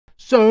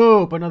What's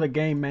up? Another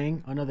game,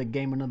 man. Another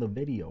game, another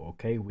video,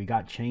 okay? We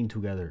got Chained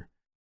Together.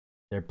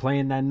 They're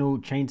playing that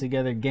new Chained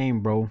Together game,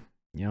 bro.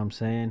 You know what I'm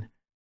saying?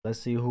 Let's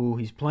see who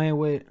he's playing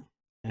with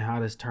and how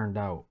this turned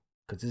out.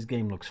 Because this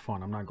game looks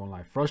fun. I'm not going to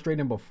lie.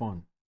 Frustrating, but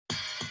fun.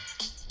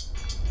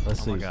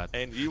 Let's see. Oh my god.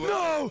 And you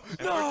No!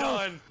 and No! we're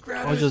done.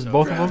 Grab Oh, it. just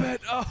both of Grab them?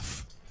 it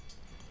off.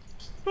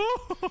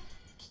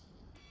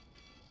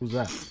 Who's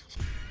that?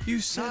 You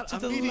said Not to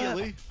the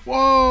immediately. left.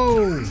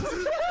 Whoa!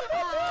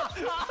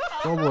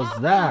 What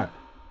was that?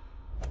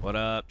 What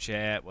up,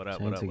 chat? What up,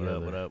 Chained what up, what up,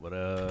 Together. what up, what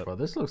up? Bro,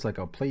 this looks like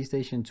a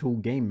PlayStation 2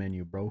 game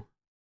menu, bro.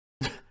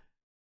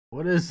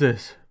 What is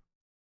this?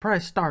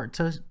 Press start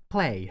to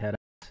play. Head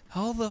up.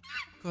 How the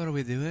what are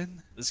we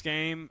doing? This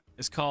game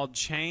is called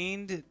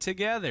Chained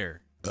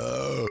Together.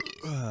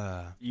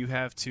 You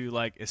have to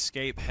like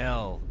escape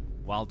hell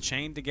while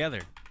chained together.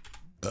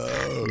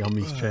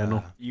 Yummy's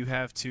channel. You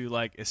have to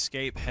like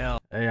escape hell.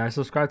 Hey, I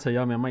subscribe to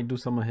Yummy. I might do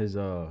some of his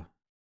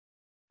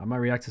I might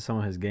react to some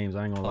of his games.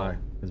 I ain't gonna lie.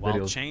 His While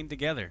videos. chained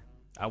together.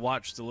 I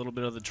watched a little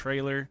bit of the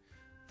trailer.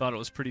 Thought it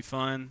was pretty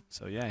fun.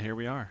 So yeah, here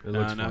we are. It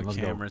looks No fun. Let's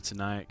go. camera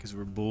tonight because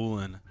we're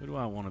bulling. Who do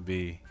I want to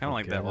be? Kind of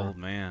like that camera. old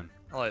man.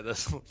 I like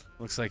this one.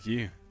 Looks like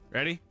you.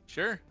 Ready?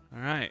 Sure.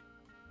 All right.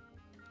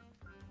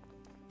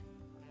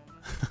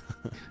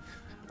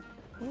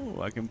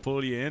 Oh, I can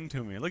pull you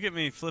into me. Look at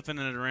me flipping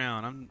it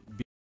around. I'm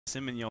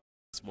simming your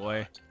ass,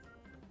 boy.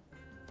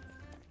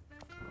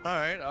 All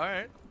right. All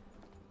right.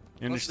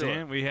 You Let's do it.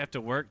 understand? We have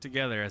to work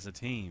together as a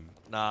team.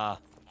 Nah.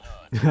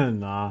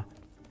 Nah.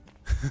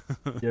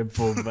 Get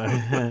pulled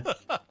back.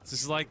 This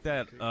is like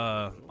that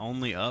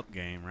Only Up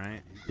game,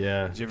 right?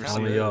 Yeah. Did you ever Kinda see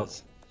Only it? up.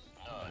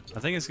 I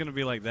think it's gonna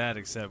be like that,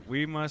 except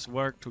we must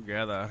work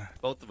together.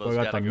 Both of We us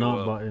got gotta the go nut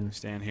up. button.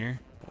 Stand here.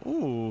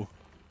 Ooh.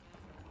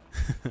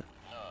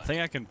 I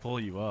think I can pull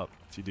you up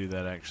if you do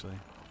that, actually.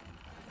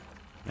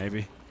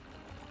 Maybe.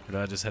 Or do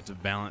I just have to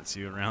balance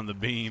you around the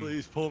beam?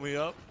 Please pull me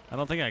up. I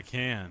don't think I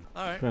can.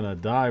 All right. Gonna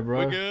die,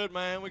 bro. We're good,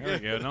 man. We're There we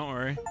good. go. Don't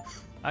worry.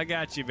 I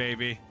got you,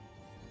 baby.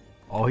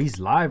 Oh, he's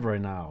live right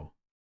now.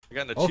 I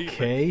got an achievement.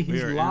 Okay, We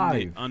he's are in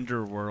live. the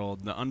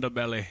underworld, the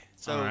underbelly.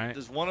 So All right.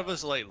 does one of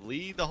us like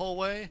lead the whole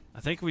way? I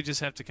think we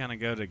just have to kind of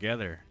go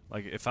together.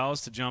 Like, if I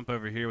was to jump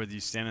over here with you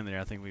standing there,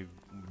 I think we'd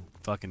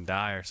fucking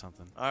die or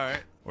something. All right.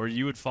 Or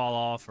you would fall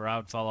off, or I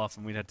would fall off,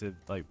 and we'd have to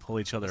like pull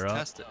each other Let's up.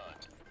 test it.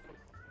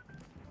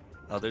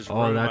 Oh, there's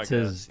Oh, room, that's I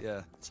his- guess.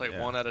 Yeah. It's like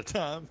Yeah. one at a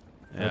time.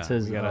 That's Yeah,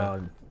 his we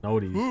gotta-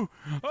 noties. Ooh,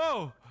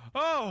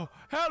 oh,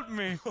 help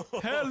me,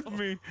 help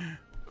me.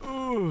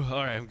 Ooh,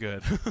 all right, I'm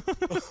good.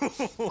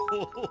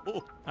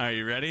 All right,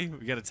 you ready?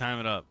 We gotta time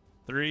it up.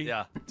 3,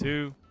 Yeah.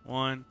 2,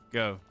 1,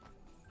 go.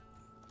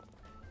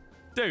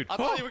 Dude. I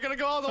thought you were gonna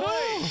go all the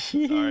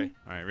way. Sorry.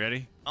 All right,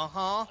 ready?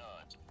 Uh-huh.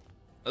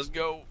 Let's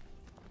go.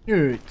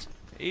 Good.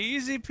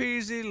 Easy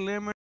peasy,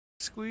 lemon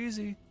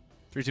squeezy.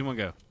 3, 2, 1,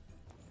 go.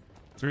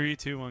 3,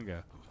 2, 1, go.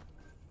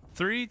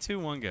 3, 2,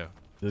 1, go.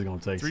 This is gonna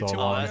take 3, so 2, Oh,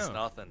 long. that's Yeah.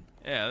 nothing.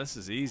 Yeah, this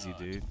is easy,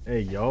 dude.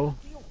 Hey, yo.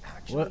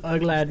 What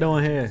ugly I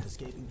doing here?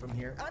 Escaping from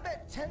here. I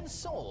bet 10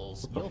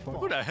 souls What the you'll fuck? Who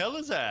fall. the hell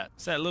is that?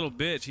 It's that little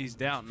bitch. He's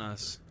doubting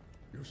us.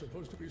 You're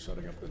supposed to be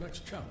setting up the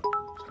next challenge,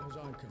 as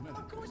I commended.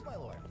 Of course, my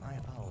lord. My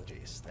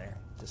apologies. Their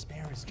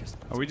despair is just.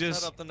 Are we Set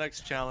just? up the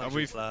next challenge. Are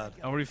we? lad.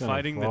 Are we Gonna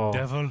fighting the fall.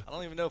 devil? I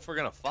don't even know if we're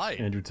gonna fight.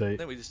 Andrew Tate.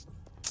 Then we just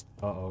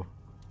Uh-oh.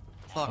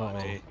 fuck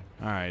Uh-oh. me.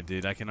 All right,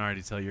 dude. I can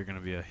already tell you're gonna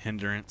be a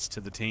hindrance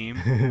to the team.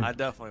 I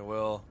definitely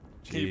will.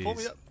 Can you pull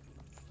me Jeez. up?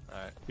 All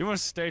right. You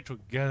must stay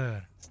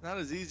together. It's not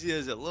as easy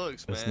as it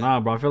looks, man. It's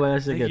not, bro. I feel like that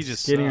shit think you gets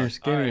just skinnier and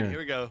suck. All skinnier. right, here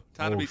we go.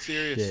 Time to be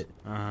serious. Shit.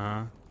 Uh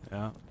huh.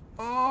 Yeah.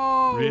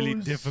 Oh, Really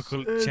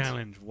difficult shit.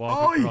 challenge. Walk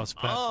Oh, across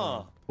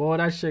platform. Boy,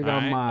 that shit got All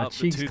right, my up the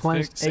cheeks toothpick,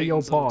 clenched. Hey, yo,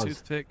 Satan's little pause.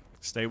 Toothpick.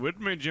 Stay with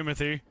me,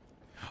 Jimothy.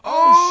 Oh,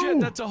 Oh!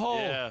 shit, that's a hole.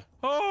 Yeah.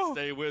 Oh.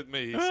 Stay with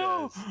me, he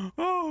Oh, says.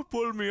 oh,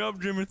 pull me up,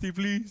 Jimothy,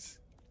 please.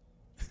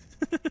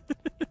 Dude,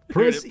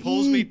 Press it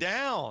pulls me E.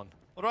 down.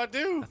 What do I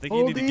do? I think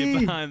you need to Hold E. get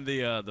behind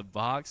the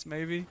box,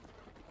 maybe,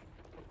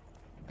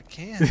 I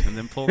can't. and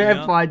then pull me That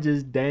up. part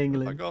just I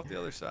dangling. go off the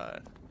other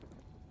side.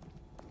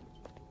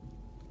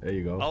 There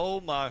you go.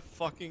 Oh my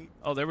fucking!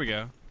 Oh, there we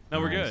go. No,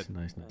 we're Nice, good.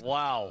 Nice, nice.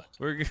 Wow.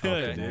 We're good,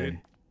 Okay. dude.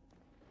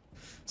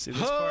 See,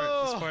 this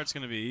part's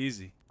gonna be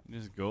easy. You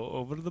just go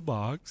over to the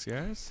box,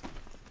 yes.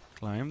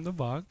 Climb the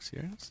box,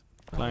 yes.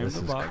 Climb This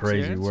the is box,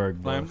 crazy yes. work,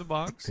 bro. Climb the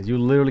box. Cause you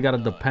literally gotta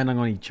depend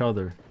on each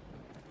other.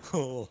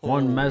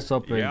 One mess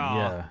up and Yeah.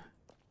 yeah.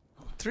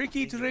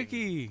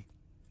 Tricky.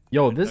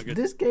 Yo, Nugget.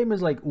 this game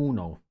is like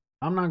Uno.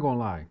 I'm not gonna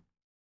lie.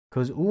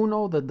 Cause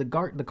Uno,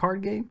 the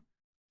card game,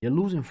 you're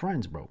losing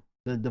friends, bro.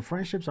 The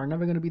friendships are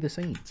never gonna be the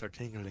same. It's our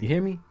tingling. You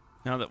hear me?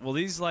 Now that will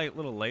these like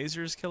little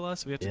lasers kill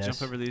us? We have to Yes.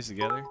 jump over these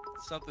together.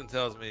 Something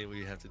tells me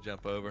we have to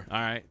jump over. All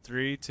right,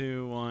 3,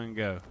 2, 1,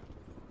 go.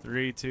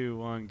 3, 2,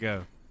 1,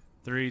 go.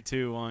 3,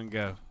 2, 1,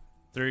 go.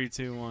 3,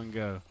 2, 1,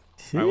 go.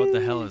 All right, what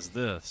the hell is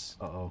this?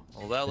 Uh-oh.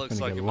 Well, that looks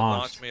finna like get it would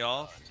launched. launch me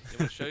off. You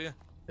want to show you?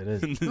 It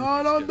is.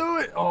 No, don't do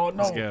it. Oh,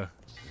 no. Let's go.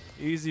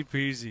 Easy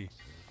peasy.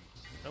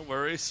 No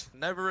worries.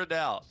 Never a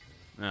doubt.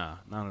 No,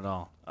 not at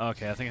all.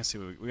 Okay, I think I see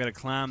what we gotta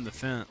climb the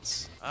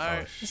fence. All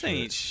right. This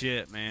ain't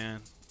shit,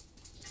 man.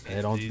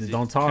 Hey, Easy.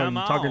 don't talk. Come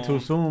You're talking too on.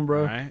 soon,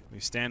 bro. All right, we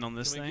stand on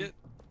this thing.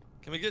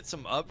 Can we get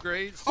some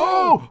upgrades?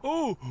 Oh!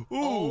 Oh!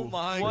 Oh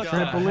my what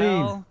God. the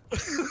Trampoline.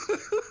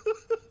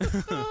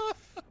 hell?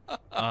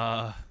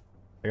 I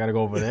gotta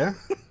go over there.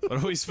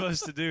 What are we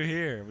supposed to do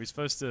here? Are we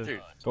supposed to?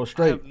 Dude, Go I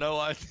straight. have no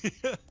idea.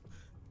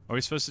 Are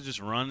we supposed to just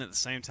run at the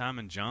same time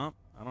and jump?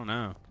 I don't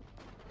know.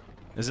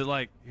 Is it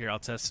like here? I'll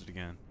test it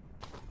again.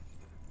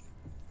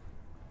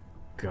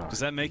 God. Does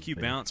that make you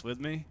bounce with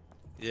me?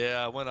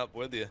 Yeah, I went up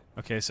with you.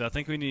 Okay, so I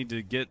think we need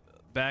to get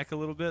back a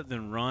little bit,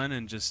 then run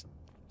and just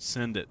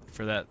send it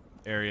for that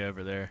area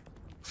over there.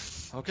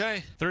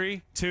 Okay.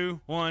 3, 2,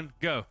 1,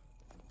 go.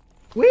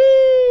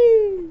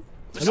 Whee!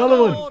 Another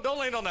No, one. don't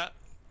land on that.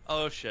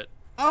 Oh shit.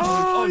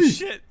 Oh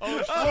shit! Oh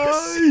shit.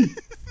 Ay!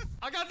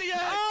 I got the egg.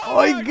 Oh,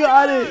 I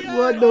got it.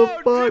 What the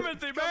fuck?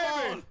 Timothy,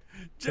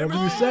 Come baby!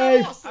 Are you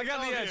safe? I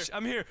got the edge.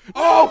 I'm here.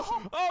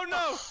 Oh! Oh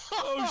no!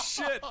 Oh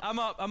shit! I'm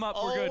up. I'm up.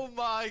 We're Oh good.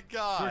 my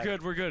God. We're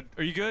good. We're good.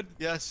 Are you good?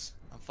 Yes,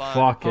 I'm fine.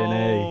 Fucking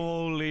A.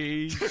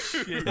 Holy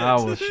shit! I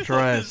was What is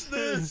stressed.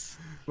 this?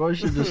 Bro, you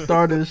should just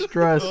started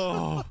stress.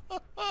 Oh.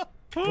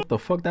 What the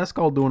fuck that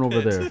skull doing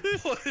over there?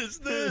 What is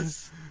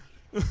this?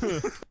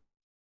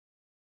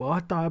 Well, I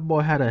thought that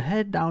boy had a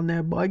head down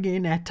there, boy,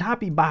 getting that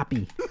toppy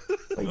boppy.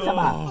 What you talking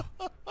about?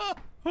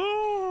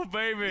 Oh,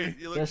 baby.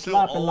 You look They're so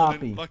sloppy old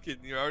loppy. and fucking.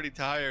 You're already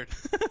tired.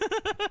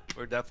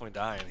 We're definitely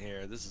dying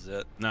here. This is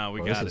it. No,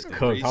 we Bro, got this it. is dude.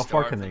 cooked. How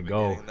far Restart can from they the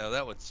go? beginning, though.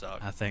 That would suck.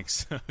 I think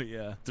so.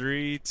 Yeah.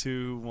 3,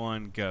 2,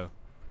 1, go.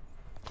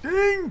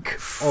 Dink!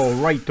 Oh,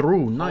 right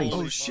through. Nice.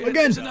 Holy shit! Again.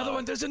 There's another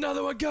one. There's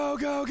another one. Go,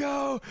 go,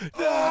 go!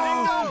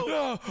 No!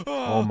 No!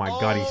 Oh my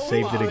God, he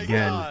saved it my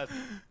again. God.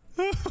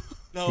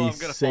 No, He I'm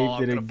gonna saved fall.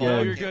 I'm it gonna fall. again.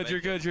 I You're can't good. You're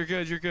make good. You're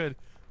good. You're good.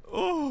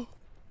 Oh!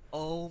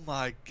 Oh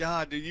my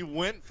God, dude, you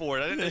went for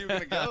it. I didn't know you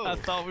were gonna go. I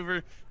thought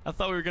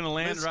we were gonna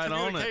land right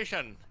on it.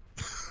 Miscommunication.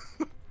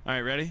 All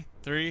right, ready?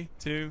 3,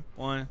 2,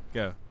 1,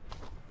 go.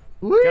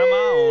 Whee! Come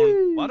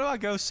on. Why do I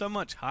go so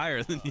much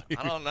higher than you?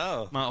 I don't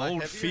know. My Am I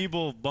old heavier?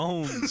 feeble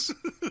bones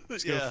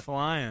just go Yeah,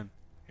 flying.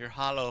 you're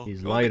hollow.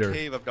 He's Go in lighter. the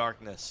cave of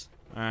darkness.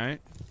 All right.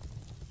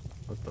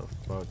 What the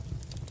fuck?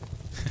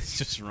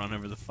 Just run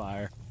over the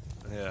fire.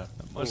 Yeah.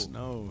 I must Ooh.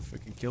 know if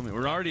it can kill me.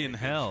 We're already in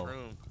Big hell.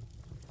 shroom.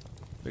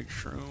 Big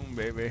shroom,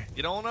 baby.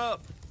 Get on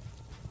up.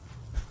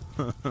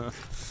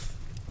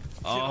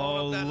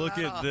 Oh, that look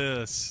ladder. at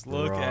this.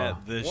 Look Bruh.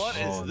 at this What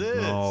shit. is Oh,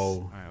 this? no.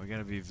 All right, we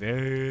gotta be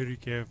very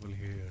careful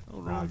here. No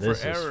Nah, room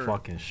this for is error.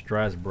 fucking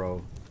stress,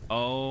 bro.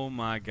 Oh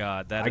my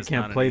God, that I is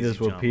can't not an play easy this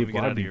with jump. Let me people.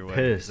 get I'd out of be your way, 'cause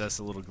pissed. That's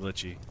a little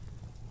glitchy.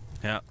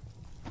 Yeah.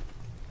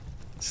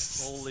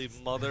 Holy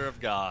mother of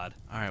God.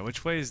 All right,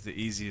 which way is the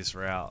easiest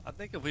route? I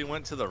think if we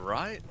went to the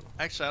right,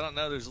 actually, I don't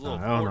know. There's a little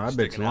I don't know, port that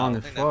bit's sticking out. long I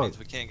as think fuck. that means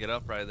we can't get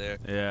up right there.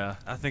 Yeah,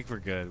 I think we're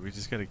good. We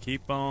just gotta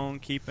keep on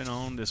keeping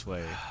on this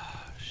way.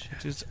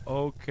 Which is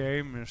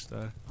okay,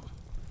 mister.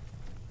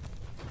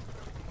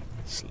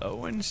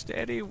 Slow and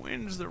steady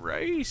wins the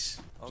race.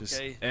 Just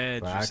Okay.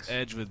 edge, Facts. just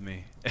edge with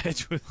me.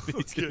 Edge with me.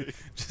 Okay.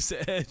 Just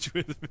edge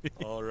with me.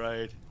 All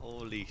right.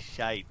 Holy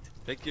shite.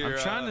 Pick your, I'm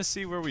trying to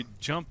see where we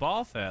jump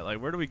off at.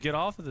 Like, where do we get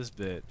off of this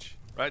bitch?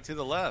 right to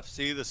the left.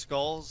 See the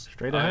skulls?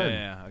 Straight Oh, ahead.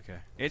 yeah, okay.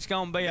 It's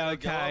gonna be You gotta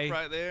okay. Go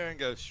up right there and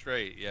go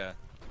straight. Yeah.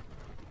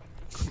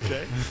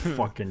 Okay.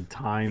 Fucking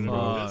time,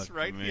 bro. Fuck This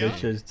right me. here.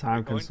 It's just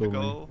time Going to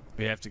consuming. go.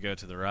 We have to go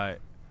to the right.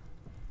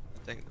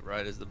 I think the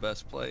right is the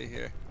best play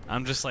here.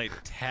 I'm just like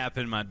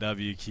tapping my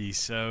W key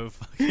so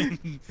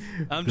fucking.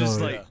 I'm just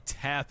No, like yeah.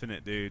 tapping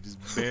it, dude.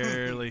 Just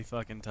barely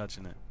fucking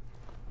touching it.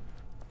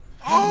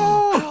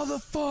 Oh! How the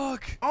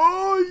fuck?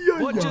 Oh,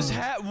 yeah. What just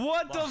happened?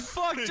 What the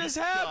fuck just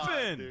God,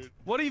 happened? dude.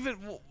 What even?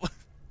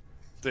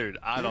 Dude,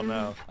 I don't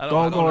know. I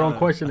Don't go, wanna don't know.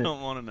 question it. I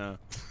don't want to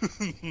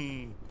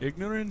know.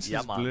 Ignorance Yeah,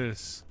 is man.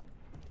 bliss.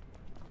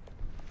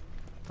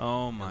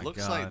 Oh my It looks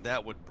god! like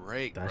that would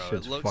break, That bro.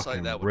 shit's It looks like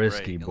fucking that would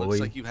risky, break. boy. It looks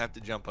like you have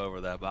to jump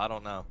over that, but I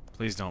don't know.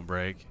 Please don't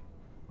break.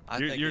 I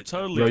You're, think you're it-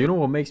 totally. Yo, you know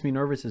what makes me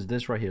nervous is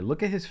this right here.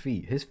 Look at his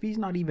feet. His feet's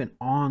not even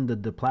on the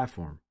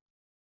platform.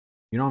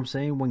 You know what I'm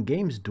saying? When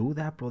games do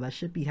that, bro, that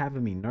should be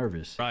having me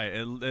nervous. right.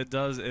 It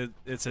does. It's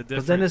a different.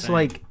 Because then it's thing.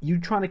 like you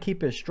trying to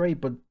keep it straight,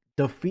 but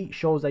the feet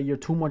shows that you're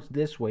too much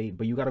this way,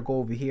 but you got to go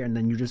over here, and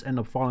then you just end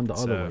up falling the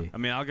other way. I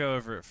mean, I'll go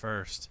over it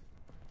first.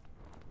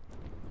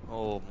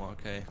 Oh,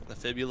 okay. The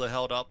fibula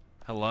held up.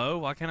 Hello?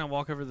 Why can't I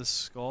walk over the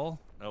skull?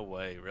 No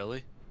way,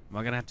 really? Am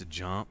I gonna have to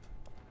jump?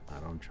 I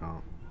don't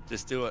jump.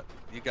 Just do it.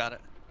 You got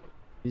it.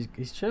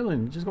 He's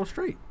chilling. Just go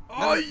straight.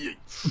 Oh,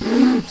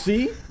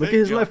 See? Look Big at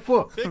his jump. left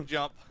foot. Big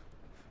jump.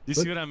 You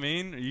Look- see what I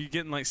mean? Are you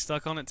getting like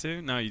stuck on it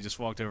too? No, you just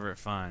walked over it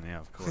fine. Yeah,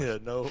 of course. Yeah,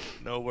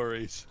 no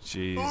worries.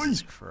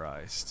 Jesus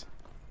Christ.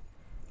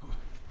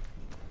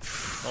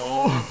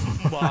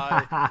 Oh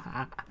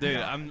my. Dude,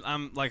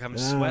 I'm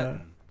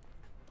sweating.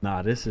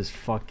 Nah, this is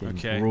fucking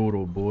Okay.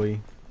 brutal, boy.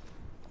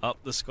 Up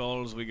the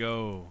skulls we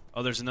go.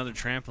 Oh, there's another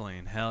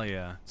trampoline. Hell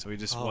yeah. So we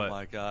just Oh what?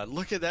 my God.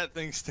 Look at that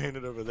thing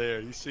standing over there.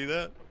 You see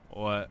that?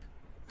 What?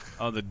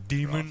 Oh, the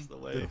demon. Across the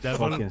way. The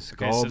devil. Fucking Okay,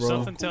 skull, so bro.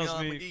 something tells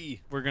Leon me McGee.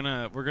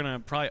 we're gonna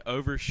probably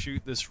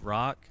overshoot this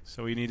rock,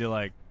 so we need to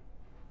like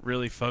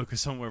really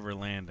focus on where we're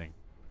landing.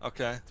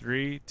 Okay.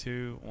 3,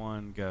 2,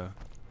 1, go.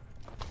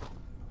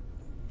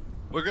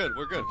 We're good.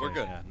 We're good. We're Okay,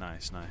 good. Yeah,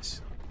 nice,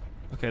 nice.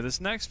 Okay, this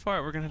next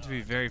part we're gonna have to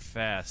be very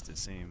fast. It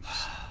seems.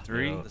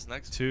 3, This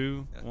next.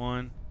 2, Yeah.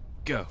 1,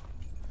 go.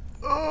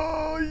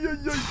 Oh, yeah,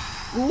 yeah.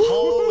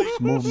 Holy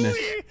Smoothness.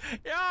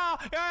 Yeah.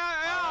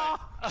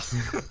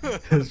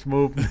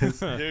 Smoothness.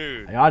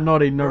 dude. I know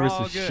they We're nervous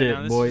all as good. shit,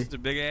 Now, this boy. is just a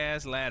big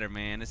ass ladder,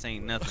 man. This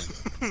ain't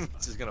nothing.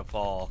 This is gonna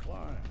fall.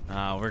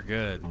 Nah, we're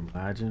good.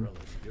 Imagine. Relish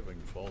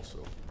giving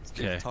falso. This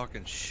dude's Okay.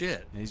 talking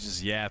shit. He's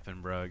just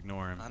yapping, bro.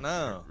 Ignore him. I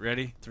know.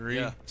 Ready? 3,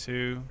 Yeah.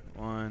 2,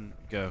 1,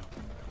 go.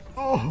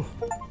 Oh.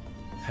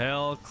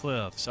 Hell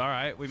cliffs. All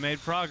right, we made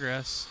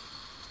progress.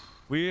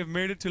 We have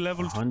made it to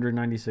level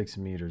 196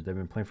 meters. They've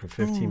been playing for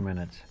 15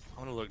 minutes.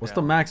 I'm gonna look What's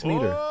down. the max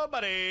meter? Oh,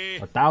 buddy.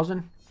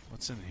 1,000?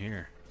 What's in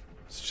here?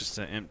 It's just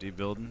an empty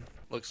building.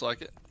 Looks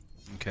like it.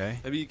 Okay.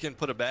 Maybe you can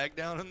put a bag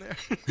down in there.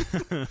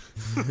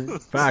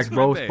 Facts, my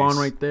bro. base. Spawn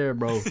right there,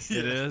 bro. It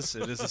is.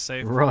 It is a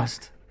safe.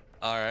 Rust.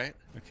 All right.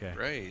 Okay.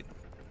 Great.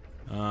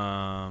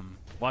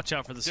 Watch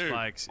out for the Dude.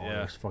 spikes. Oh, Yeah.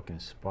 there's fucking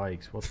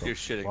spikes. What the You're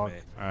shitting fuck? me.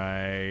 All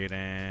right,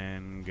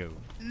 and go.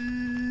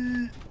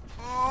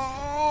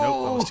 Oh.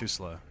 Nope, that was too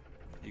slow.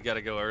 You got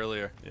to go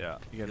earlier. Yeah.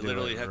 You You gotta do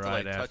literally it have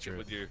right to like touch after it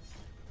with your.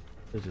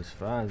 It's just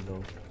fast,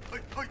 though.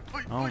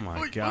 Oh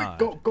my god.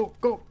 Go, go,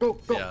 go, go,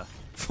 go. Yeah.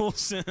 Full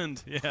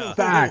send. Yeah.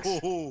 Facts.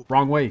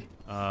 Wrong way.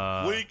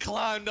 We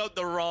climbed up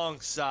the wrong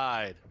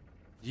side.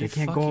 You They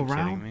can't go fucking kidding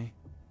around? me?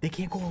 They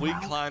can't go We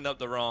around. climbed up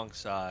the wrong Can we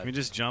side.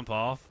 just jump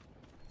off?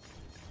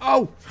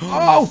 Oh!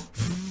 Oh!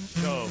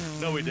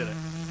 No, we didn't.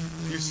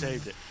 You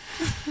saved it.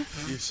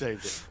 You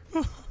saved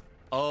it.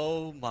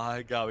 Oh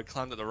my god, we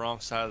climbed up the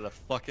wrong side of the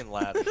fucking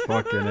ladder.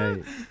 Fucking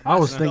A. I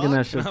was thinking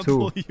that Can shit I too.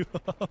 pull you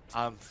up?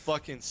 I'm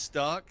fucking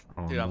stuck.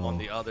 Oh, Dude, I'm on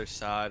no. the other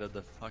side of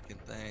the fucking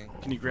thing.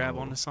 Can you grab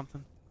onto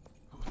something?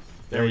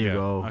 There we you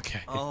go.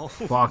 Okay. Oh.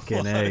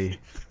 Fucking A.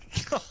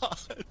 God.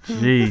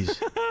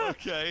 Jeez.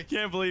 Okay.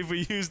 Can't believe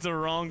we used the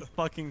wrong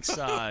fucking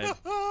side.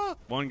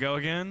 One go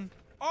again?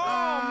 Oh,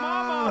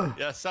 Ah. mama!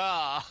 Yes, sir.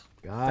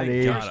 Got Thank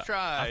it. God. First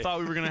try. I thought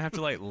we were gonna have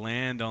to like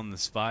land on the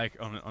spike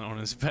on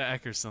his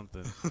back or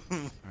something. All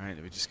right,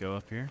 did we just go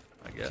up here?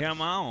 I guess. Come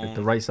on.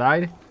 The right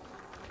side?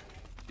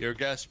 Your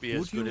guess be as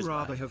Would good you as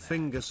rather mine. have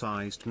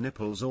finger-sized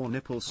nipples or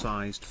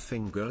nipple-sized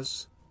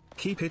fingers?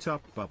 Keep it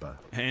up, Bubba.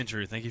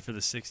 Andrew, thank you for the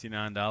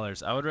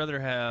 $69. I would rather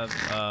have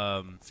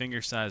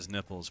finger-sized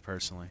nipples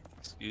personally.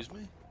 Excuse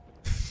me?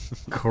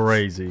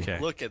 Crazy. Okay.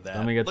 Look at that.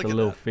 Let me get Look the at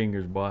little that.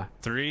 fingers, boy.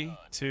 3,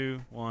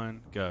 2,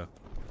 1, go.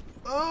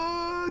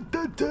 No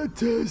No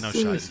shot, you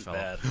This is fell.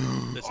 bad.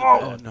 This is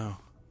Oh bad. no.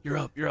 You're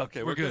up. You're up.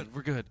 Okay, we're we're good. good.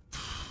 We're good.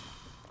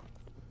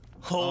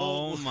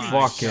 Oh my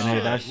Fucking God.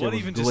 A, that shit What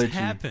was even glitchy. just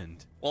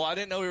happened? Well, I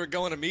didn't know we were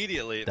going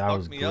immediately. It That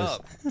was fucked me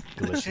up.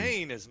 The glitchy.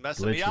 chain is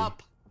messing me Glitchy.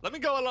 up. Let me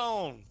go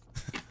alone.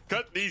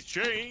 Cut these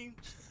chains.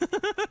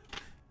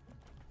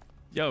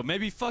 Yo,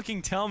 maybe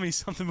fucking tell me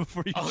something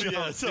before you Oh jump,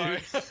 yeah, sorry.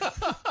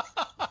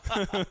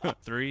 dude.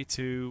 3,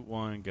 2,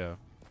 1, go.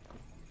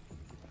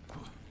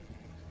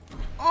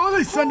 Oh,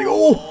 they sending.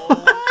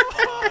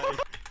 Oh!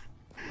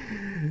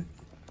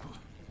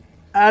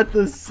 At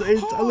the same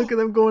time. Look at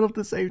them going up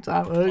the same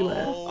time. Oh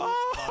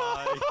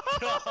my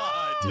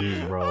god,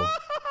 Dude, bro.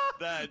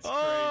 that's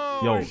Oh,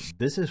 crazy. Yo,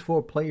 this is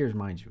 4 players,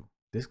 mind you.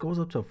 This goes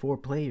up to 4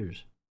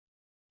 players.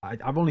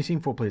 I've only seen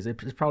 4 players.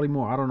 It's probably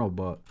more. I don't know,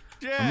 but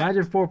Yeah.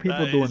 imagine 4 people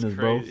That doing is this,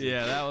 bro. crazy.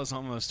 Yeah, that was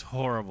almost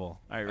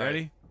horrible. All right,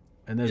 ready?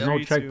 And there's Yeah, no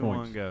 3, 2,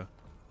 1, checkpoints. go.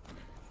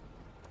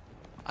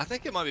 I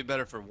think it might be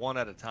better for one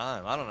at a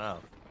time. I don't know.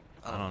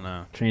 I don't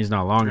know. Chain's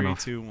not long 3, enough.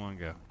 2, 1,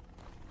 go.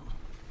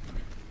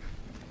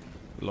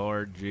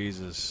 Lord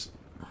Jesus.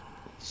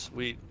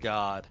 Sweet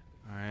God.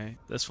 All right,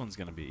 this one's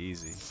gonna be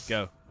easy.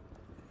 Go.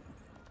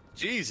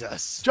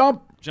 Jesus.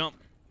 Jump! Jump.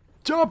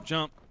 Jump!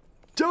 Jump.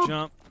 Jump!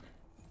 Jump.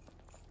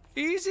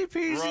 Easy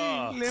peasy, Bruh,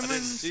 I lemon didn't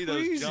see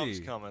those jumps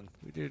squeezy. coming.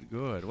 We did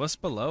good. What's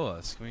below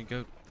us? Can we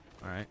go?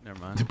 All right, never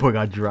The mind. boy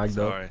got dragged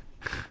up. Sorry.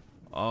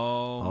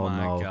 Oh, Oh,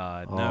 my no.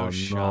 God, Oh, no no.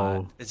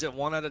 shot. Is it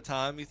one at a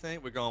time, you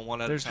think? We're going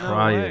one at There's a no time?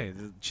 Try way. it.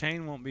 The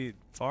chain won't be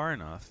far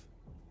enough.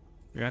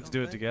 You're gonna have to do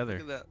it Look together.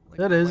 at that. Look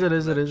It at the is, length it of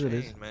is, it that is, it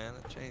is. chain, Man,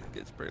 that chain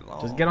gets pretty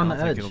long. Just get I on don't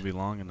the think edge. it'll be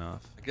long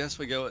enough. I guess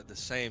we go at the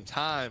same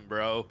time,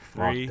 bro.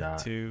 Fuck 3, that.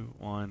 2,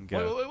 1,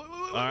 go. Wait.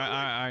 All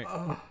right,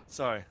 all right.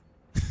 Sorry.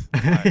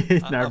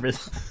 He's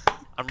nervous.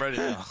 I'm ready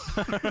now.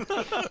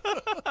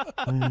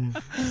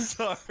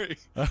 Sorry.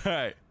 All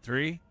right.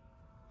 3,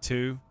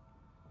 2,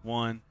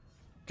 1,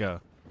 go.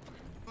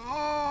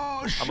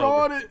 Oh,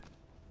 shot it!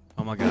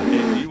 Oh my God.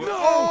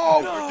 Oh!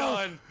 We're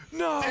done.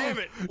 No. Damn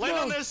it. Land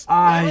on this.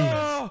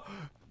 I.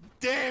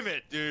 Damn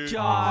it, dude.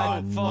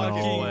 God Oh,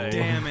 fucking no.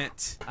 damn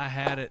it. I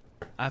had it.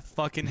 I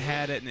fucking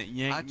had it and it I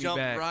yanked me jumped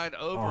back. right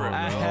over Oh, it. no.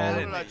 I How had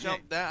did it. I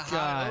jump that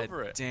high God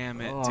over it?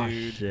 damn it, Oh,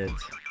 dude. shit.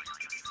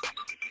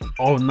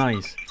 Oh,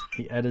 nice.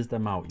 He edits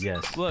them out.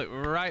 Yes. Look,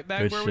 we're right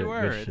back Good where shit, we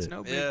were. good It's shit.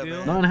 no big Yeah, deal.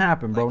 man. Nothing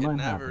happened, bro. Like it Nothing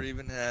never happened.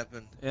 even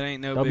happened. It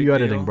ain't no W big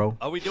editing, deal. bro.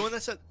 Are we doing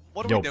this?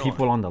 What are Yo, we doing?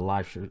 people on the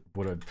live should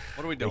would have.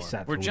 What are we They doing?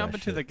 sat We're through jumping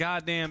that to the shit.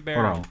 goddamn Hold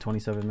barrel. on,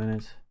 27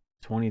 minutes.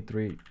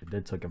 23. It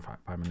did took him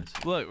 5 minutes.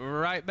 Look, we're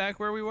right back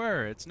where we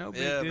were. It's no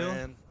big Yeah, deal.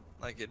 man.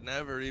 Like it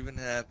never even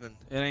happened.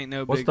 It ain't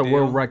no What's big the deal.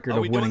 world record Are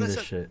of we doing winning this?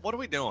 this shit? What are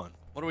we doing?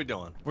 What are we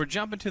doing? We're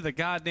jumping to the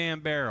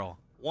goddamn barrel.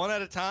 One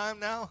at a time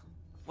now?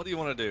 What do you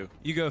want to do?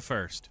 You go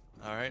first.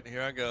 All right,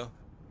 here I go.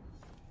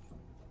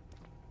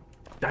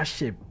 That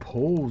shit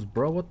pulls,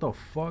 bro. What the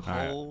fuck? All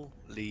right.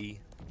 Holy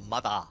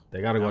mother.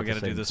 They gotta Now go we at the gotta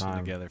do same this one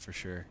time. together for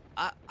sure.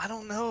 I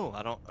don't know.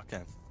 I don't.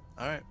 Okay.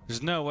 All right.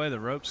 There's no way the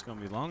rope's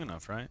gonna be long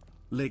enough, right?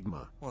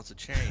 Ligma. Well, it's a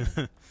chain.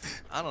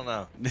 I don't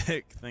know.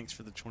 Nick, thanks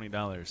for the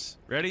 $20.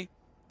 Ready?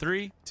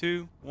 3,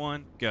 2,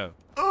 1, go.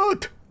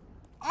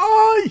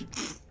 Ay!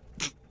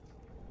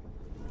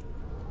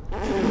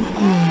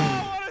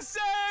 Oh, what a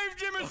save,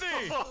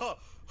 Jimothy!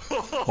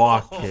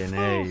 Fucking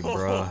A,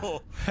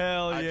 bro.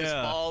 Hell I just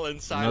yeah. fall in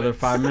silence. Another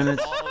 5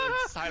 minutes. Fall in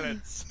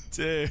silence.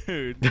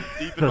 Dude. Deep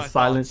in The my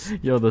silence.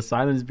 thoughts. Yo, the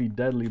silence be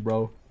deadly,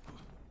 bro.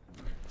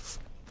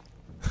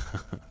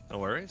 No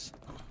worries.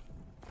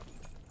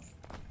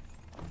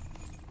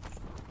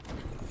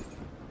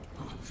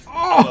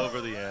 All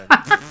over the end.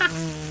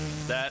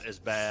 That is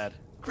bad.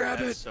 Grab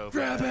That it. is so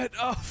Grab bad. it.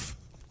 Off.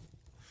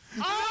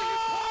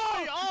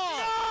 Oh!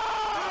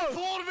 No! You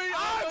pulled me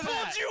I off of pulled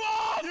that. you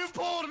off! You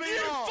pulled me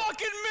You off.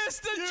 fucking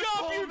missed the You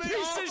jump, you pulled me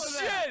piece off of of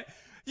that. shit!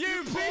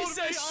 You pulled piece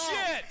me of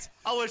off. shit!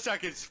 I wish I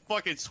could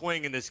fucking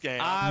swing in this game.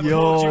 I Yo.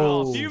 pulled you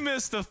off. You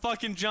missed the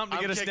fucking jump to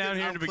I'm get us kicking- down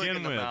here I'm to begin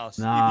clicking the with. mouse.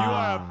 Nah. You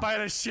are a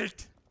bite of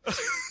shit.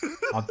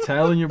 I'm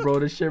telling you, bro.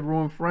 This shit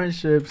ruin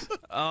friendships.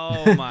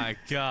 Oh my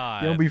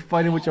god. You don't be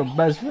fighting with your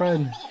best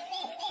friend.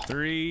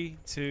 3,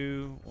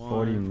 2, 40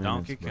 1. minutes,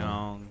 Donkey bro.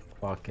 Kong.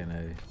 Fucking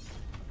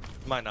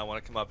A. Might not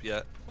want to come up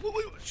yet.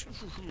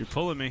 You're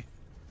pulling me.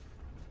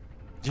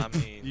 I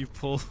mean, You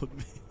pulled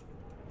me.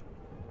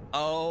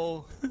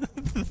 oh,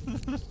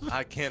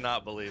 I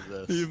cannot believe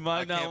this. You I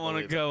might not can't want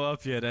to believe it. go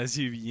up yet as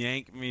you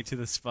yank me to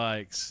the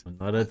spikes.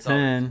 Another That's all.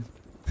 10.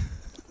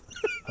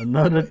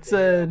 Another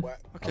 10.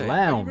 Okay, Allow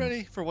are you him.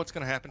 ready for what's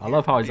gonna happen? I here?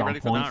 love how Are he's you on ready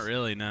for point. Not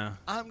really, no.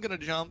 I'm gonna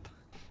jump.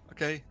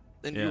 Okay,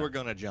 then Yeah. you are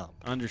gonna jump.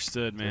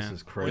 Understood, man. This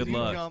is crazy. Good When you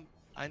luck. jump,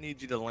 I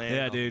need you to land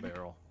Yeah, on dude. the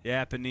barrel.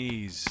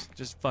 Japanese.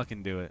 Just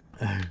fucking do it.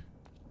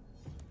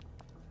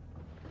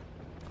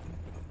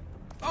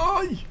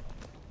 Ay!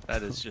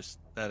 That is just.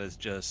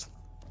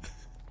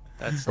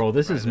 That's Bro,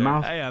 this right is there.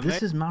 mouse. Hey, I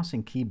this made- is mouse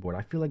and keyboard.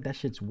 I feel like that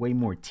shit's way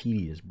more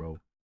tedious, bro.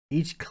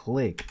 Each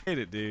click. Hate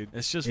it, dude.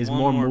 It's just It's one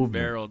more more movement.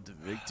 barrel to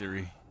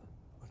victory.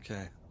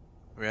 Okay,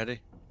 ready?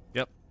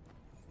 Yep.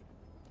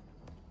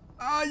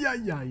 Ay,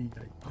 ay, ay,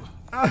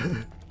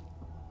 ay.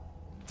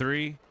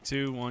 3,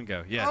 2, 1,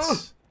 go.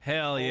 Yes.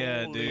 Hell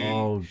yeah, Holy dude.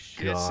 Oh,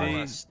 shit, God. on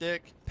a See?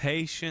 stick.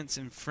 Patience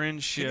and Can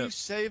friendship. you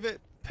save it?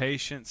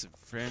 Patience and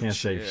friendship. Can't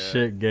say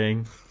shit,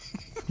 gang.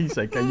 He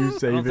said, "Can you I don't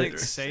save think it?"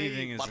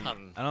 saving is.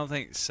 button. I don't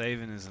think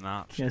saving is an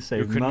option. Can't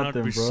save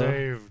nothing, bro.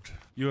 saved.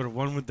 You are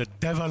one with the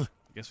devil. I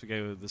guess we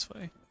go this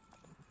way.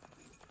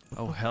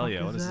 Oh hell fuck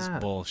yeah! What is is this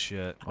that?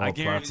 bullshit? Oh, I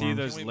guarantee you platform.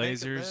 those Can we make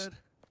the lasers. bed?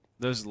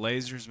 Those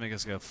lasers make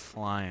us go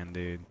flying,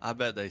 dude. I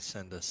bet they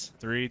send us.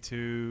 3,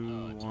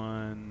 2,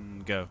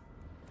 1, go.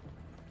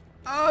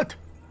 Ut!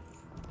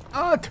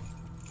 Ut!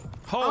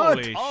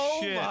 Holy Oh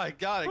shit! my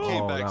god, it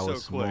came Oh, back that so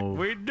was quick. smooth.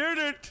 We did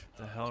it!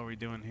 What the hell are we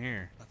doing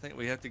here? I think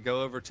we have to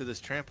go over to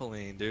this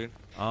trampoline, dude.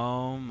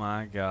 Oh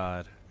my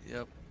god.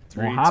 Yep.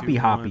 Three, More hoppy two,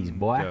 hoppies, one,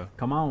 boy. go.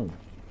 Come on.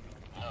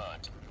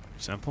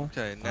 Simple.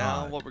 Okay,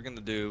 now God. what we're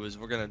gonna do is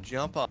we're gonna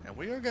jump up and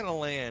we are gonna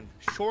land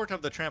short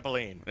of the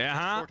trampoline.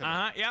 Short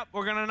of it. Yep,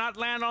 we're gonna not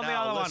land on the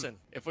Now other listen,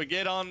 if we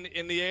get on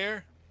in the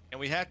air and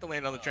we have to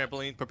land on the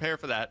trampoline, prepare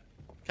for that.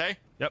 Okay? one.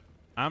 Yep,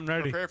 I'm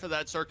ready. Prepare for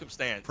that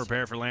circumstance.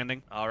 Prepare for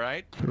landing. All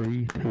right.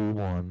 3, 2,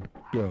 1,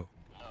 go.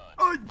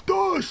 I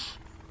dash.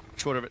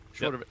 Short of it.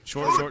 Short Yep. of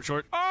it.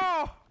 Short.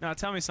 Oh! Now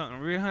tell me something.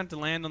 We're gonna have to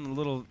land on the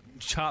little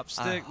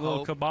chopstick,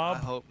 little kebab. I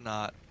hope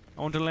not.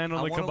 I want to land on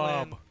I the wanna kebab.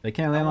 land- They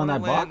can't I land on wanna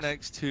that land box.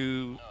 next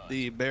to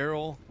the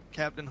barrel,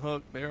 Captain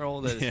Hook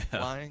barrel that is Yeah.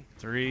 flying.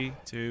 3,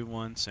 2,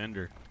 1,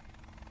 sender.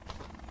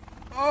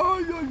 Oh,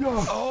 yeah,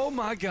 yeah. Oh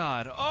my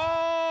god.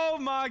 Oh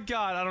my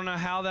god. I don't know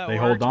how that They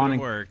works, hold on but it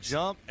and- works.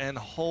 Jump and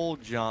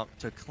hold jump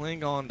to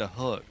cling on to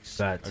hooks.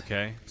 That.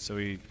 Okay, so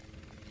we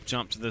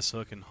jump to this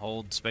hook and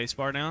hold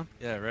spacebar down.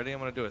 Yeah, ready? I'm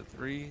gonna do it.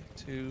 3,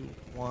 2,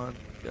 1,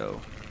 go.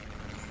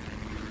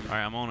 All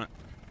right, I'm on it.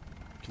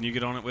 Can you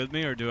get on it with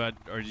me, or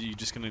are you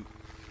just gonna?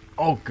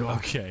 Oh god.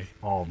 Okay.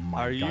 Oh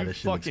my Are god. you This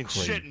shit looks fucking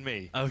crazy. shitting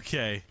me?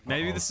 Okay.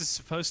 Maybe Uh-oh. this is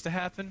supposed to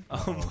happen.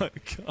 Oh my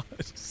god.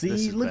 This See,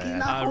 is look, bad. he's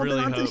not I holding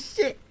really on to hope-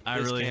 shit. I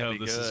This really can't hope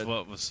be this is good.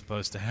 what was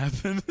supposed to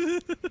happen.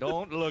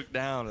 Don't look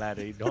down,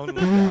 laddie. Don't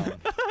look down.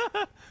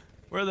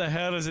 Where the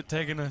hell is it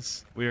taking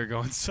us? We are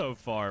going so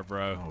far,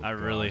 bro. Oh, I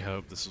really God.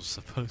 hope this was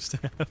supposed to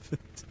happen.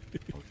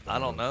 I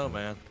don't know,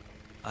 man.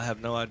 I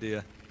have no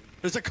idea.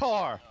 There's a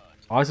car.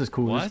 Oh, this is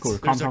cool. This is What? cool.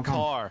 Calm, There's calm, a calm.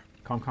 car.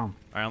 Come. All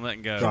right, I'm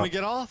letting go. Can we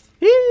get off?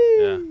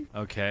 Yeah.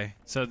 Okay.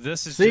 So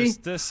this is See?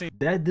 just this seems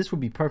This would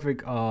be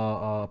perfect.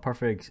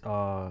 Perfect.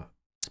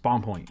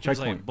 Spawn point. like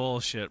Checkpoint.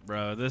 bullshit,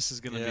 bro. This is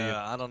gonna be.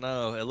 I don't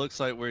know. It looks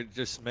like we're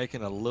just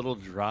making a little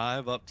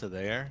drive up to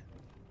there.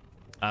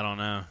 I don't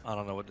know. I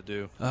don't know what to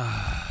do.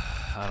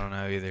 I don't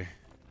know either.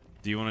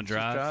 Do you want to Just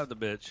drive? drive the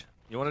bitch.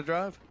 You want to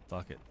drive?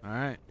 Fuck it. All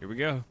right, here we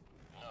go.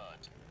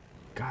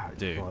 God,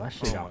 Dude. bro, that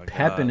shit Oh my got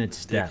pep in God, its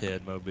step.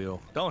 Dickhead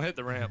mobile. Don't hit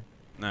the ramp.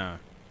 No,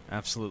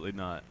 absolutely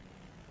not.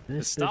 It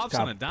This stops bitch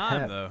on got a dime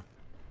pep. though.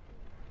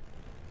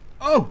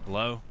 Oh,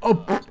 Hello.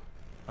 oh,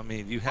 I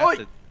mean, you have Oi.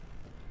 to.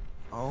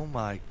 Oh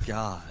my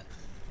God.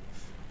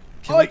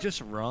 Can we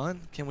just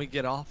run? Can we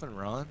get off and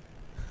run?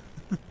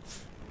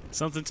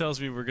 Something tells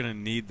me we're gonna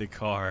need the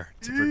car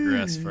to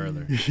progress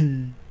further.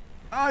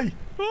 Aye.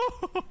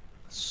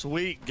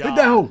 Sweet Hit that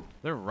God. hole.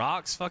 There are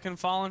rocks fucking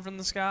falling from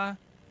the sky.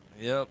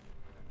 Yep.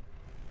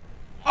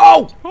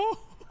 Oh!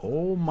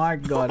 Oh my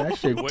God, that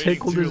shit Waiting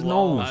tickled too his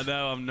long. I nose.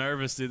 know. I'm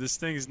nervous, dude. This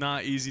thing's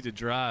not easy to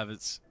drive.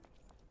 It's.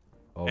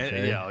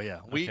 Okay. Yeah, yeah.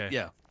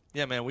 Okay.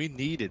 Yeah, man, we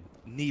needed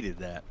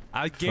that.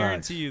 I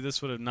guarantee you,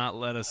 this would have not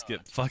let us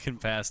get fucking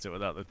past it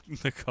without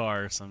the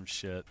car or some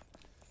shit.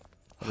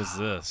 What is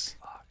this?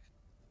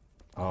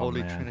 Oh,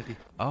 Holy man. Trinity.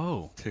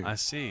 Oh, Dude. I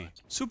see.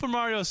 Super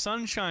Mario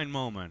Sunshine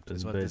moment is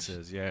This what this bitch.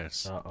 is.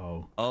 Yes.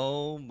 Uh-oh.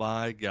 Oh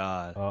my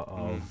God.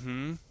 Uh-oh.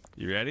 Mm-hmm.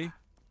 You ready?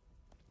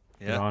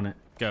 Get Yeah. on it.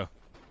 Go.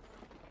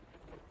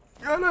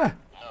 Get it.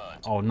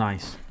 Oh,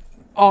 nice.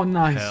 Oh,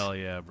 nice. Hell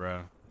yeah,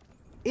 bro.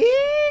 Nice.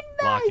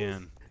 Lock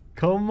in.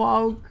 Come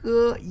on,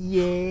 good.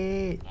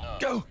 Yeah.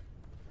 Go.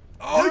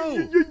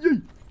 Oh,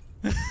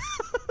 yeah.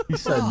 He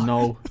said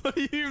no. What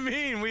do you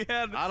mean? We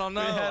had. I don't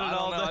know. We had it I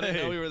all don't know. I didn't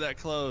day. know we were that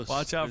close.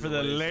 Watch out for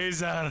the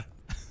laser.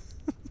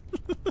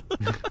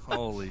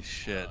 Holy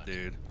shit,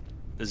 dude.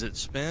 Does it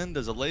spin?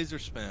 Does a laser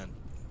spin?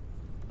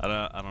 I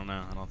don't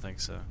know. I don't think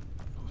so.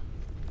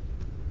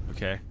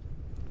 Okay.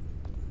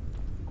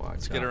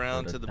 Let's get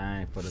around to the-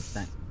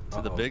 thing.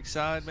 To the big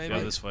side, maybe?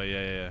 Go this way.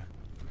 Yeah.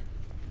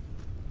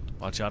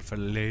 Watch out for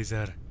the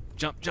laser.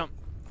 Jump.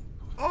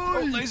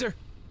 Oh, laser.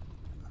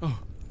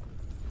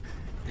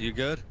 You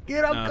good?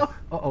 Get up, No.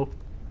 go. Uh-oh.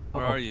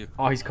 Where are you?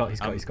 Oh, he's caught.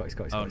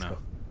 Oh no.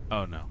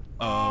 Oh no.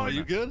 Oh, Are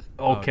you good?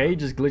 Okay,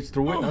 just glitch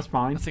through it. That's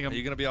fine. I think Are I'm.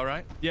 you gonna be all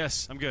right?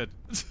 Yes, I'm good.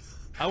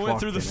 I went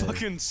through the Fucking A.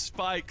 fucking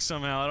spike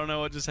somehow. I don't know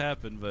what just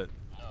happened, but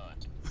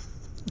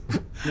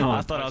No.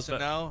 I thought I Alright, was. so About,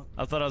 now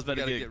I thought I was we about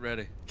to gotta get get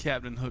ready.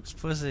 Captain Hook's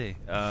pussy.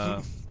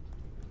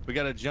 We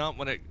gotta jump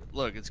when it.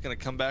 Look, it's gonna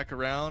come back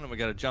around, and we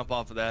gotta jump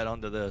off of that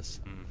onto this.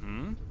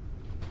 Mm-hmm.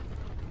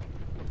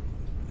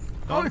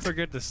 Don't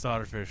forget the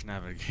starfish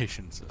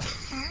navigation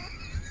system.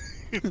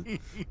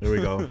 There we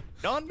go.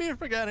 Don't be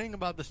forgetting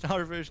about the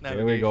starfish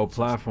navigation. There we go.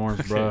 system.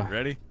 Platforms, bro. Okay,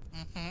 ready?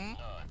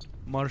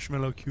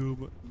 Marshmallow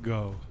cube,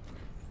 go.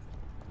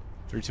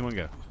 3, 2, 1,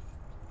 go.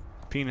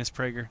 Penis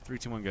Prager, 3,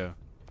 2, 1, go.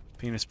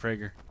 Penis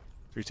Prager,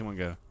 3, 2, 1,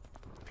 go.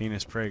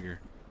 Penis Prager,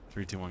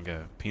 3, 2, 1,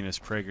 go. Penis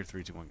Prager,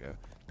 3, 2, 1, go.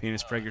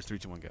 Penis Prager, 3,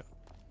 2, 1, go.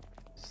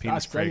 Stop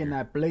Penis saying Prager.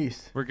 that,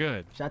 please. We're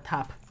good. Shut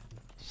up.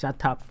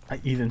 Shut up.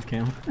 Ethan's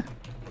cam.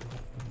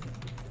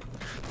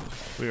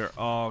 We are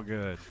all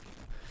good.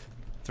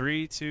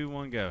 3, 2,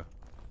 1, go.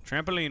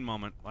 Trampoline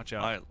moment. Watch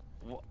out. All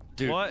right,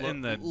 dude. What look-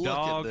 in the look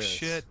at dog this.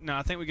 shit? No,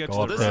 I think we go Go to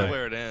Oh, up the this right. is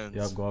where it ends.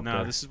 Yep, go up No,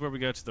 there. this is where we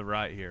go to the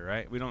right here,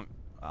 right? We don't.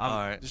 All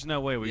right. There's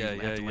no way we Yeah,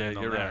 have to yeah, land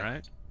on you're that, right.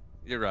 right?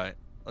 You're right.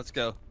 Let's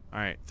go. All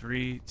right,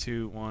 3,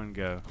 2, 1,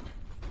 go.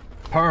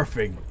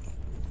 Perfect.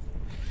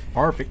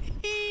 Perfect.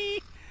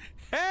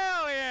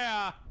 Hell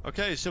yeah!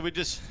 Okay, so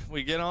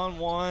we get on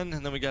one,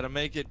 and then we gotta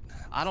make it.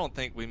 I don't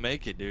think we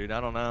make it, dude.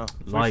 I don't know.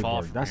 If we Light fall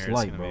work. from That's here,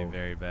 light, it's gonna bro. be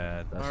very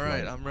bad. That's All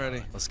right, light. I'm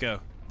ready. Let's go.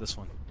 This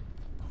one.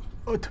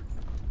 Ut.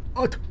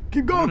 Ut.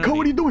 Keep going, No, Cole.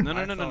 What are you doing?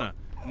 No.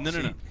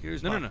 See,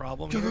 here's my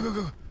problem Go, here.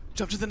 go.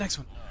 Jump to the next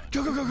one.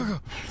 Go.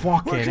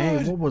 Fucking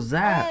A. What was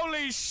that?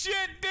 Holy shit,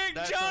 Dick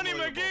That's Johnny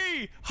unbelievable.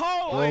 McGee!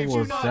 Holy What did you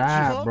was not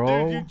that, jump, bro?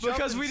 dude? You jumped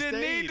Because and we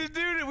didn't need stayed. to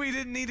do it. We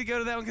didn't need to go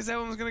to that one because that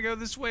one was gonna go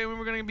this way and we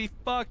were gonna be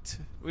fucked.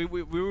 We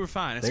were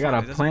fine. It's They fine. gotta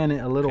It doesn't- plan it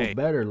a little Hey.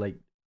 better. Like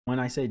when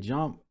I say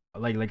jump,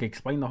 like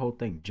explain the whole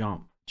thing.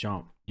 Jump.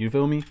 You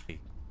feel me?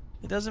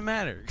 It doesn't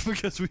matter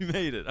because we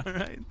made it. All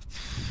right.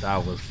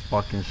 That was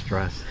fucking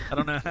stress. I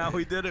don't know how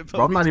we did it, but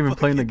Bro, I'm we not even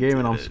playing the fucking game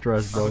and I'm did it.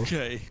 stressed, bro.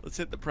 Okay, let's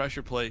hit the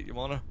pressure plate. You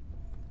wanna?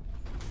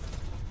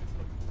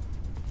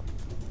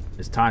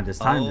 It's timed. It's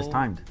timed. It's Oh.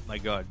 timed. My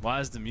God. Why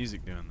is the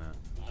music doing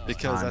that?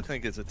 Because I timed.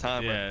 think it's a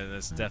timer. Yeah,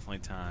 that's definitely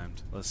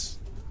timed. Let's.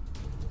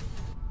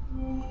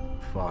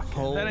 Fuck.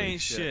 Holy That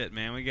ain't shit,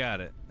 man. We got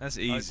it. That's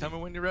All right, easy. tell me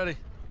when you're ready.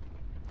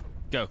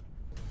 Go.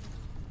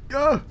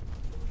 Go.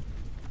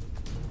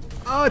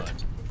 Ut.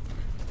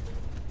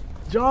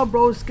 Jump,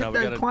 bro. Skip No, we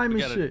that gotta, climbing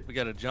we gotta, shit. We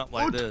gotta jump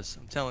like Ut. this.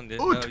 I'm telling you.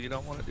 Ut. No, you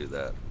don't want to do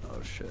that.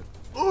 Oh shit.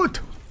 Ut.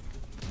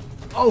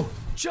 Oh.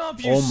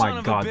 Jump, you Oh son my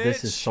of god, a bitch.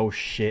 this is so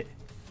shit.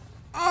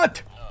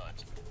 Ut.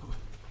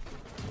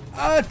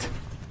 Ut.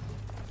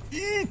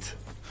 Eat.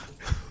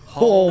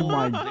 Oh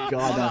my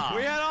god,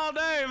 We that had all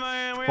day,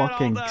 man. We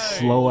fucking had all day.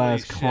 slow ass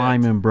shit.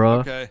 climbing, bruh.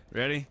 Okay.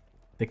 Ready?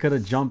 They could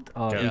have jumped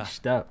Yeah. each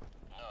step.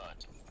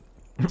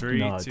 3,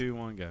 Nod. 2,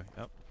 1, go.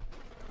 Yep.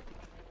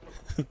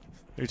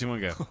 3, 2,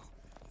 1, go.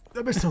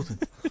 That bitch tilting.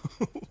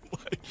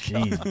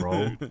 Jeez,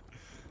 bro.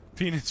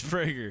 Penis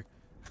Prager.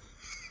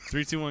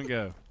 3, 2, 1,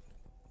 go.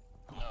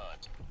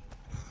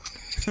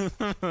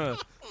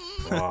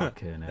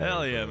 Fucking Hell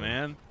hell, yeah, bro.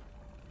 man.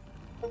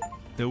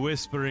 The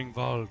Whispering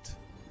Vault.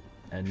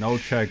 And no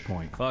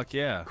checkpoint. Fuck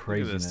yeah. Look at this,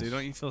 Craziness. dude.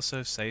 Don't you feel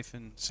so safe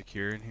and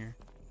secure in here?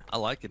 I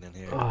like it in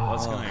here.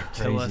 What's Oh, gonna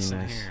kill us in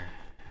craziness. here?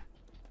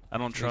 I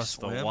don't Can we trust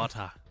the swim?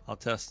 water. I'll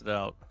test it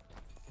out.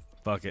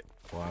 Fuck it.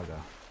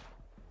 Waga.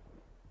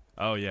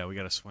 Oh yeah, we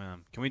gotta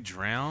swim. Can we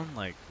drown?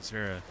 Like, is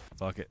there a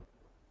fuck it?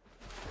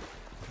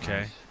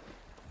 Okay,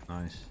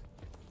 Nice.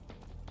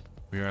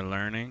 we are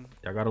learning.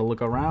 Y'all gotta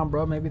look around,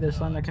 bro. Maybe there's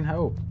something that can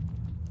help.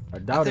 I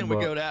doubt I it, think we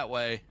but go that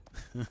way.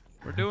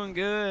 We're doing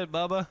good,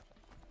 Bubba.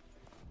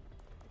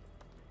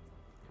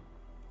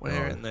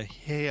 Where in the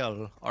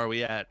hell are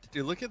we at?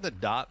 Dude, look at the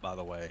dot, by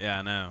the way. Yeah,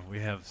 I know. We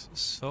have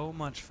so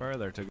much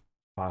further to go.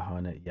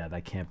 500. Yeah,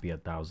 that can't be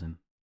 1,000.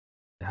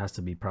 It has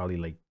to be probably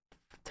like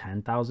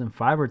 10,000,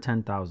 5 or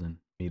 10,000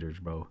 meters,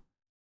 bro.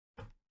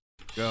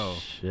 Go.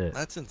 Shit.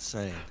 That's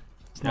insane.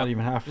 It's not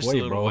even halfway, Just a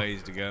little bro.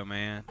 ways to go,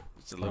 man.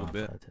 Just a little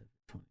bit.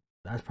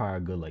 That's probably a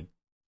good, like,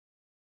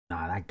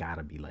 nah, that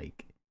gotta be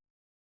like,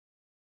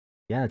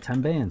 yeah,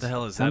 10 bands. What the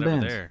hell is 10 that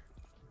bands. over there?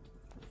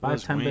 5,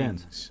 Those 10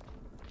 bands. wings.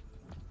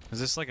 Is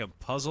this like a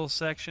puzzle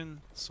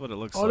section? That's what it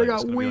looks Oh, like. they got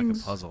It's gonna be like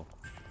wings. a puzzle.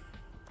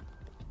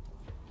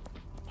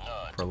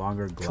 For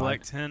longer glide.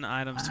 Collect 10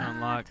 items to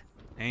unlock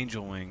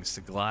angel wings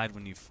to glide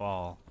when you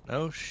fall.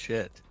 No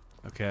shit.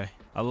 Okay.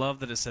 I love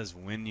that it says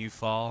when you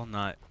fall,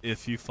 not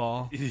if you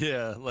fall.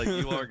 Yeah, like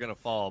you are gonna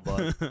fall,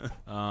 but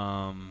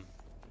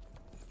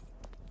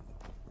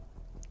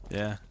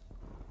Yeah.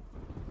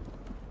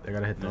 They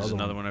gotta hit the There's other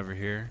another one over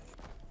here.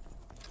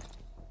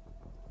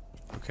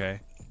 Okay.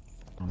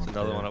 One up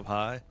another there. one up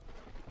high.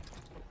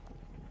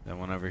 That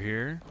one over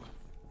here.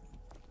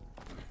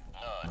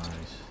 Nice.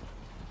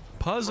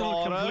 Puzzle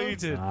Righto.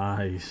 completed.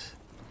 Nice.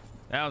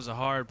 That was a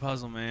hard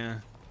puzzle,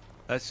 man.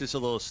 That's just a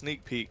little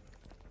sneak peek.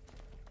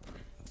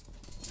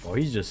 Oh,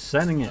 he's just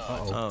sending it.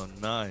 Uh-oh. Oh,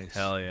 nice.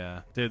 Hell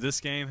yeah. Dude,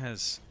 this game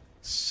has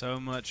so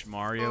much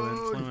Mario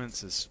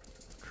influence. It's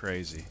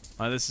crazy.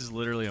 This is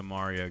literally a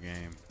Mario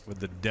game with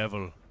the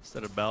devil.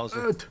 Instead of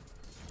Bowser.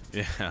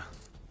 Yeah.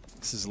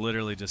 This is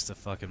literally just a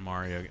fucking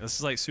Mario. This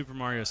is like Super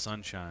Mario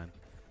Sunshine.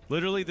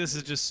 Literally, this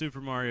is just Super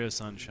Mario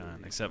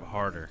Sunshine, except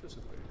harder.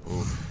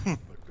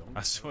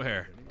 I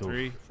swear.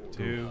 3,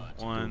 2,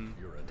 1.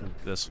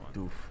 This one.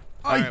 Doof.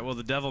 Alright, well,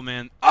 the devil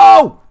man.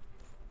 Oh!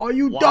 Are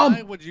you Why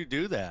dumb? would you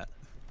do that?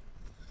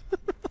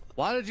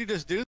 Why did you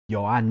just do?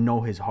 Yo, I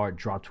know his heart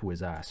dropped to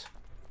his ass.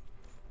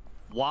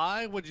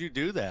 Why would you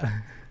do that?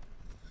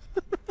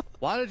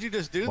 Why did you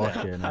just do that?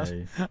 Fucking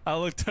A. I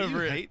looked Do over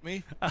you at. hate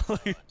me?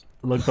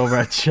 Looked over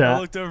at I chat.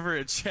 looked over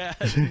at chat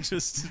and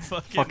just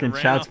Fucking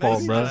ran chat's off.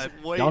 fault, bro. Just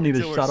wait Y'all need to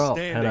until shut we're up,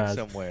 standing headass.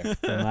 somewhere.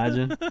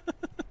 Imagine.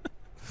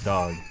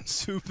 Dog.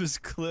 Soup is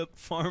clip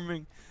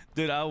farming.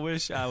 Dude, I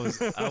wish I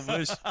was. I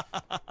wish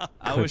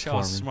I Clip was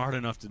farming. smart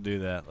enough to do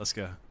that. Let's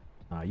go.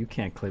 Nah, you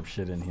can't clip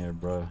shit in here,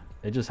 bro.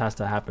 It just has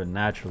to happen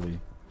naturally.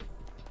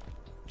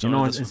 So You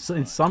know, this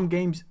in some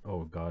games,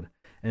 oh god,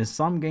 in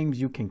some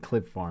games you can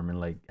clip farm and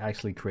like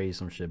actually create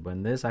some shit, but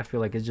in this, I feel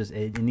like it's just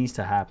it needs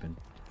to happen.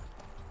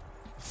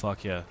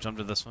 Fuck yeah! Jump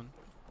to this one.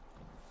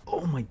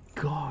 Oh my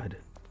god,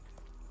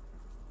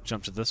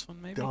 Jump to this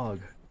one, maybe.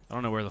 dog. I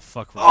don't know where the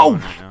fuck we're Oh!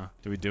 going right now.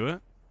 Do we do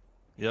it?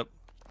 Yep.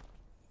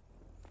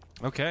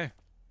 Okay.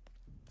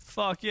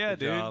 Fuck yeah, Good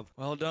dude. job.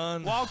 Well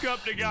done. Walk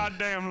up the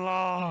goddamn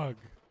log.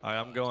 All right,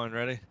 I'm going.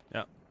 Ready?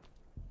 Yep.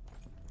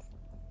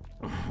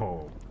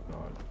 Oh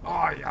god.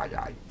 Ay ay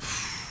ay.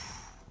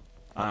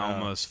 I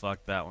almost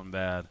fucked that one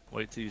bad.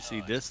 Wait till you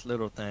see this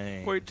little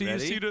thing. Wait till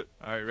Ready? you see the.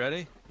 All right,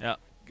 ready? Yeah.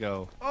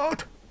 Go. Oh.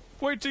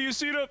 Wait till you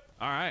see the.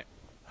 All right.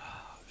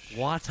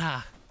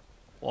 Water.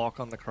 Walk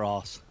on the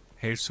cross.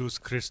 Jesus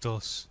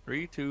Christos.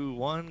 3, 2,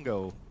 1,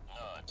 go.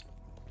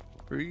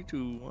 3,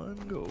 2, 1,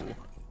 go.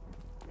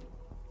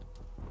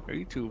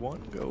 3, 2,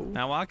 1, go.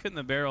 Now, why couldn't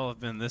the barrel have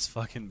been this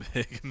fucking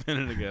big a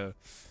minute ago?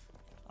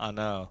 I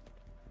know.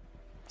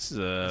 This is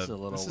a, This is a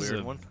little this weird is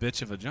a one.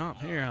 bitch of a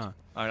jump here, huh?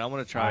 All right, I'm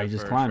gonna try Alright, it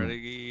just first. climb it.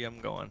 Ready? I'm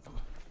going.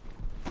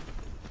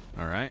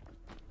 All right.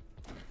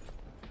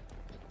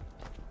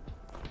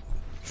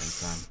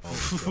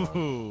 Oh, god.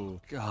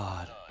 Ooh.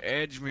 God.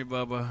 Edge me,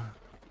 Bubba.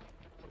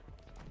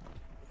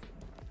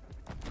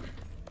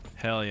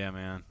 Hell yeah,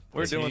 man.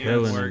 We're doing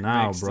Killing it Teamwork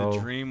now, makes bro. the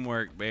dream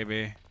work,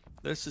 baby.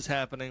 This is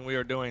happening. We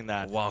are doing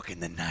that. Walking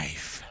the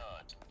knife.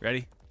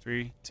 Ready?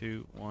 3,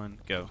 2, 1,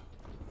 go.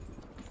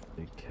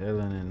 They're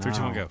killing it now. 3,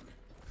 2, 1, go.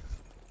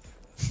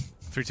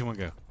 3, 2, 1,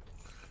 go.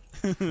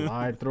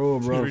 Fly through,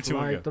 bro. 3, 2,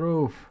 1, Fly go.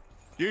 through.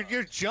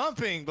 You're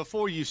jumping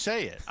before you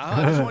say it.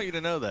 I just want you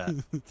to know that.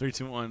 3,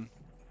 2, 1.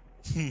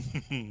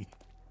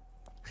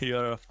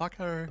 You're a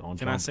fucker. Don't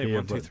Can I jump say here,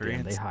 1, 2, but 3 damn,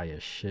 and they high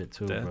as shit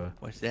too, death? bro.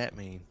 What's that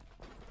mean?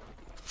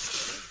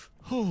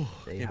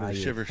 They Give me high the as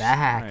shivers.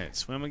 back. All right,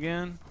 swim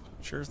again.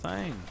 Sure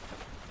thing.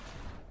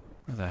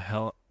 Where the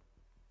hell?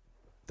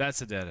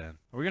 That's a dead end.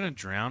 Are we gonna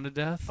drown to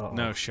death? Uh-oh.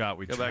 No shot.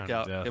 We Go drown back to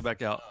out. death. Go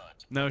back out.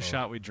 No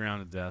shot. We drown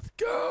to death.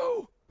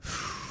 Go!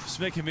 It's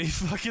making me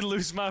fucking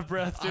lose my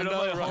breath, dude. I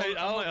know, I'm like, right?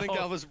 I I'm don't like, think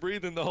I was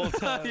breathing the whole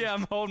time. yeah,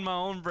 I'm holding my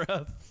own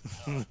breath.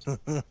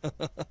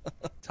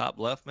 Top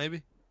left,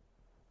 maybe?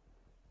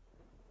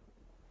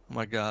 Oh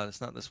my god,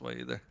 it's not this way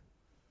either.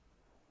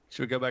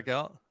 Should we go back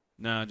out?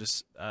 No,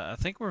 just I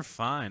think we're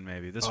fine.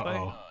 Maybe this way.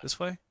 Uh-oh. This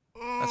way.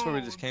 That's where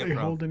we just came They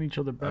from. holding each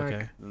other back.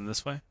 Okay, then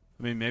this way.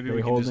 I mean, maybe They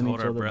we can just holding hold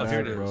each our other breath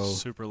back, for a bro.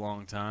 super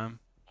long time.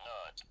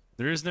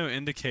 There is no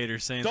indicator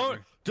saying. that we're-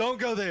 Don't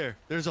go there.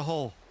 There's a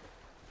hole.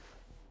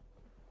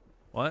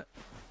 What?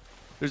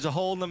 There's a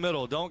hole in the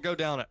middle. Don't go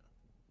down it.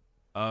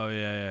 Oh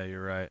yeah,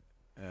 you're right.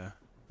 Yeah,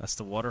 that's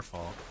the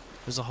waterfall.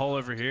 There's a hole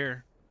over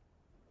here.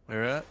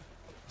 Where at?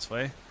 This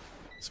way.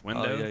 This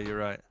window. Oh yeah, you're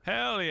right.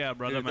 Hell yeah,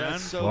 brother, Dude, man.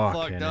 that's so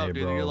Fucking fucked up, A,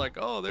 dude. bro. You're like,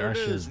 oh, there That it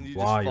shit's is, and you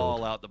wild. just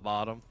fall out the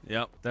bottom.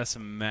 Yep, that's a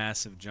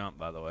massive jump,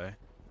 by the way.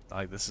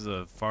 Like, this is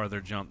a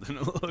farther jump than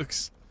it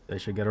looks. They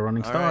should get a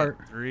running All start.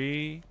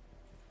 3,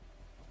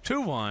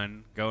 2,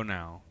 1, go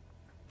now.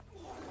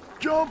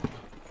 Jump!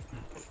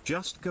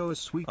 Just go a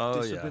sweet Oh,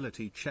 yeah.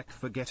 disability check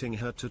for getting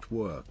hurt at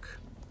work.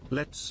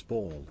 Let's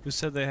ball. Who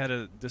said they had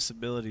a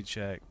disability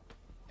check?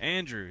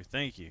 Andrew,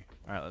 thank you.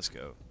 All right, let's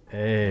go.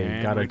 Hey,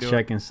 And gotta we do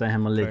check it. and send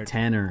him a little Third.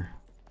 tenner.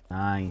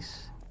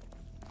 Nice.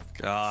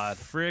 God.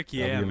 Frick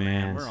yeah, W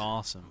man. mans. We're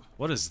awesome.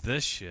 What is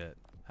this shit?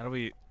 How do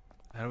we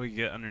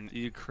get underneath? Do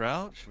you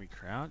crouch? Can we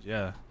crouch?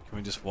 Yeah. Can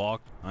we just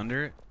walk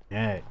under it?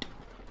 Yeah.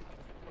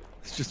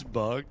 It's just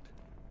bugged.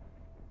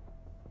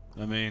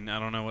 I mean, I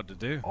don't know what to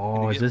do.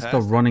 Oh, you is get this the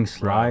past it? running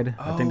slide?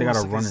 I think they it's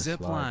gotta like run a it zip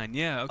slide. line.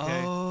 Yeah,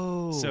 okay.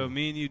 Oh. So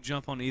me and you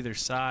jump on either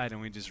side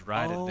and we just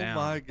ride it down.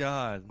 Oh my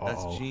god,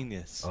 that's Uh-oh.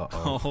 genius.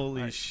 Uh-oh.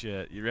 Holy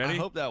shit. You I ready?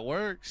 hope that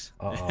works.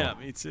 Uh-oh. Yeah,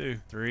 me too.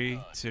 3,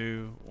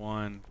 2,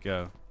 1,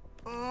 go.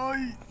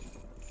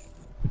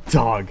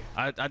 Dog.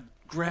 I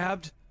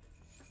grabbed.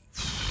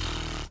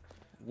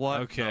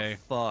 What Okay. the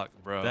fuck,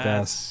 bro?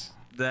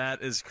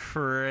 That is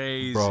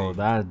crazy. Bro,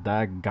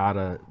 that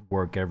gotta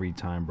work every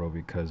time, bro,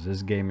 because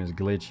this game is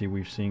glitchy.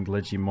 We've seen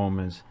glitchy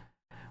moments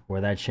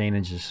where that chain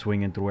is just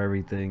swinging through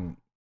everything.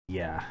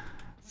 Yeah.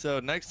 So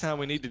next time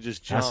we need to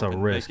just jump That's a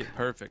and risk. make it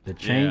perfect. The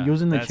chain Yeah,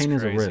 using the that's chain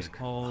is a crazy. risk.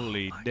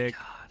 Holy dick.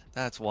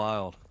 That's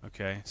wild.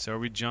 Okay, so are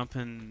we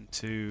jumping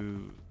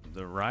to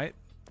the right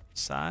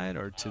side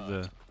or to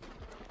the...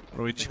 What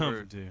are we think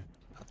jumping to?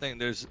 I think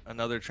there's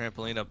another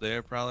trampoline up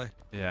there, probably.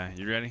 Yeah,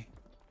 you ready?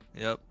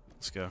 Yep.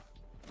 Let's go.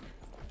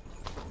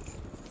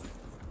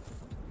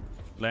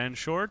 Land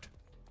short.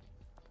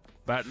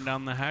 Batten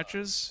down the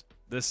hatches.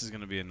 This is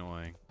going to be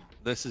annoying.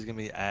 This is gonna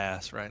be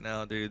ass right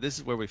now, dude. This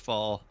is where we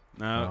fall.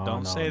 No, No,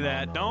 don't no, say no,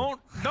 that. no.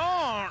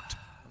 Don't!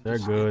 They're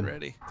Just get good.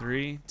 ready.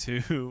 3,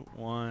 2,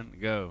 1,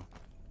 go.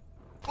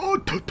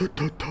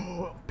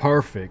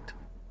 Perfect.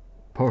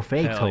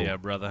 Perfecto. Hell yeah,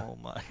 brother. Oh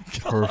my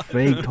god.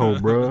 Perfecto,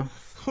 bro.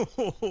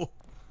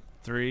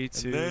 3, And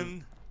 2,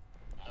 then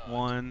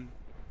 1,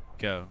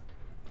 go.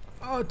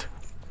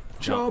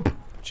 Jump.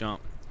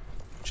 Jump.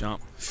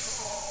 Jump.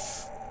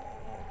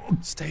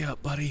 Stay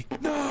up, buddy.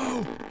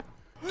 No!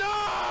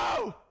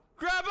 No!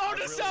 Grab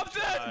onto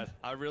something!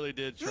 I really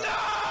did try.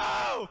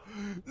 No!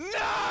 No!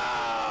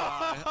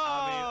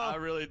 I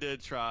really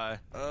did try.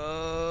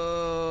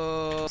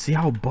 See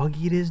how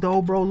buggy it is,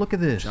 though, bro? Look at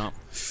this. Jump.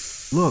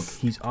 Look,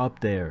 he's up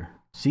there.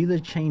 See the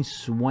chain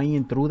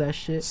swaying through that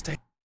shit? Stay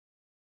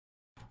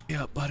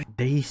up, buddy.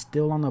 They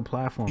still on the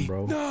platform,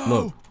 bro. No!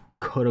 Look,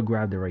 could have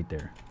grabbed it right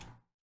there.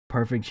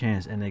 Perfect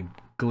chance, and they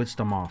glitched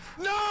them off.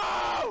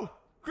 No!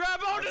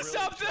 Grab onto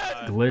something!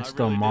 Glitched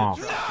them off.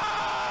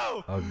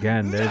 No!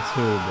 Again, there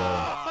too,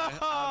 bro.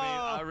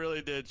 I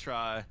really did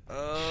try.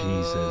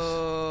 Jesus.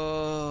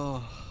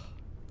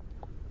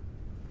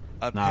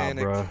 I Nah,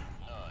 panicked. bro.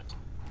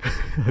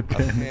 I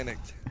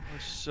panicked. We're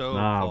so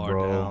Nah, far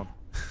bro. down.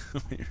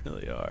 We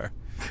really are.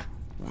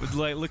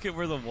 Like, look at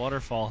where the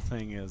waterfall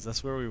thing is.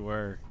 That's where we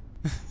were.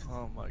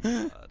 Oh my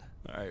god.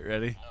 All right,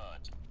 ready?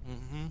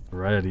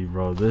 Ready,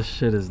 bro. This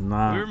shit is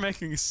not. We were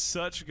making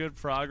such good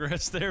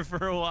progress there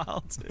for a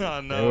while, too.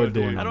 I They know, were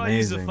doing dude. How do I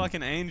use the amazing.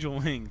 fucking angel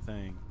wing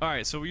thing? All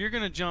right, so you're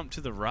gonna jump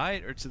to the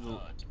right or to the?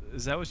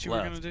 Is that what you were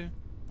Left. gonna do?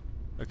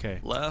 Okay.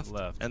 Left.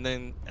 Left. And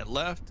then at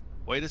left,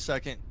 wait a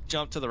second,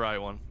 jump to the right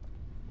one.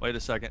 Wait a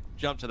second,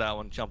 jump to that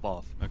one, jump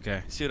off.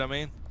 Okay. See what I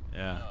mean?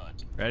 Yeah.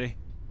 Ready?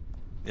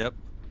 Yep.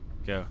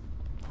 Go.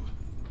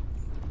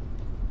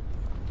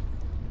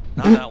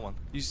 Not that one.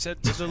 You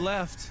said to the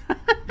left.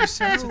 You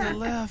said to the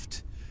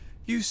left.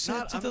 You said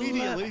Not to the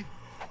immediately.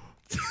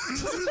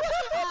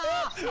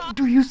 left.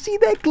 Do you see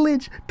that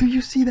glitch? Do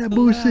you see that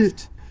bullshit?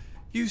 Left.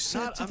 You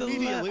said Not to the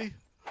immediately.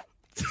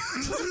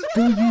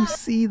 Do you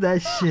see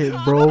that shit,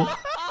 bro?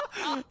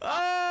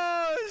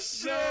 Oh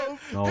shit!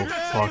 No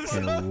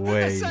fucking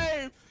way.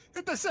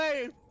 Hit the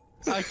save.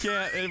 I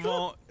can't. It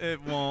won't.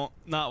 It won't.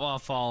 Not while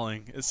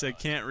falling. It said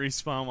can't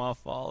respawn while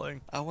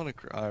falling. I want to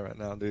cry right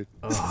now, dude.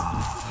 Oh,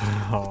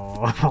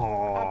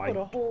 I put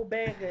a whole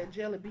bag of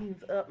jelly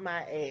beans up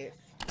my ass.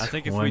 I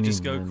think if we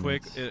just go 20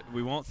 quick, minutes.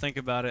 we won't think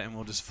about it and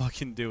we'll just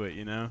fucking do it,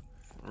 you know?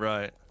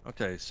 Right.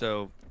 Okay,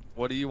 so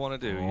what do you want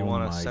to do? You Oh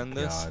want to my send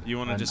this? God. You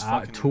want to An just hou-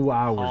 fucking 2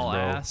 hours, haul bro.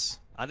 ass?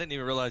 I didn't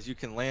even realize you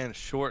can land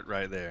short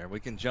right there.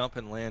 We can jump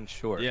and land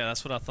short. Yeah,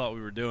 that's what I thought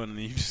we were doing, and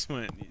then you just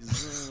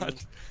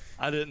went.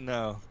 I didn't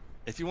know.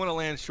 If you want to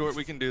land short,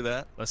 we can do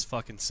that. Let's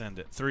fucking send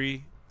it.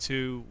 3,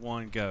 2,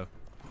 1, go.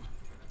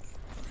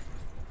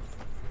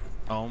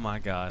 Oh my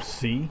God.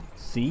 See,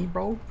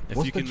 bro. If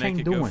What's you the can chain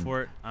make it doing? go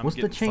for it, I'm What's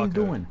the getting chain fuck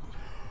doing?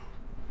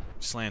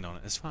 Just land on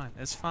it. It's fine.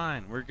 It's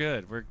fine. We're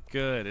good. We're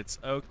good. It's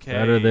okay.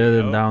 Better there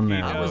than down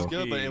there, I was bro.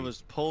 good, but it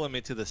was pulling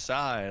me to the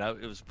side.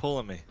 It was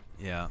pulling me.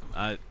 Yeah.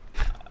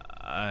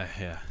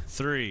 Yeah.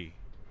 3,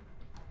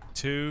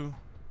 2,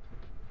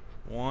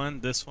 1.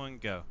 This one,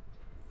 go.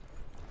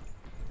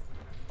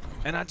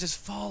 And I just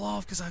fall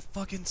off because I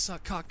fucking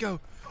suck cock. Go.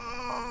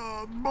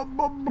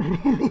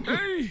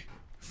 Hey.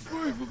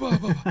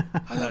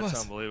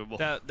 That's unbelievable.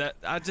 That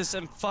I just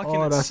am fucking.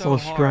 Oh, it that's so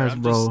so hard. stress,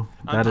 I'm bro.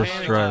 I'm That is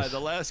panicking. stress. The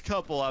last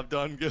couple I've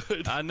done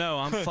good. I know.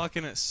 I'm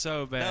fucking it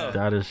so bad.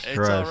 That is It's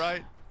stress. all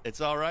right. It's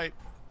all right.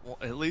 Well,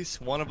 at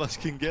least one of us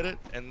can get it,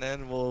 and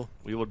then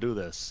we will do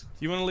this.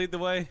 You want to lead the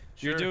way?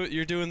 Sure.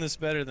 You're doing this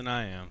better than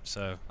I am.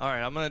 So All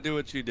right, I'm gonna do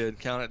what you did.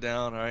 Count it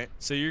down. All right.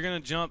 so you're gonna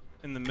jump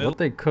in the middle What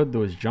they could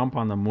do is jump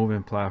on the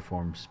moving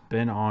platform,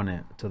 spin on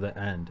it to the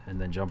end,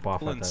 and then jump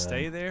off at and the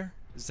stay end. there.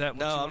 Is that what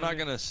No, you I'm wanna not do?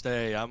 gonna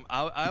stay.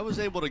 I was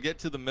able to get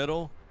to the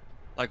middle,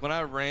 like when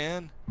I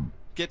ran,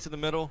 get to the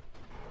middle,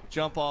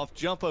 jump off,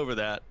 jump over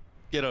that,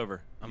 get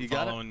over. I'm You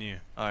got it? following you.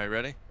 All right,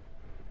 ready?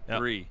 Yep.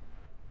 3,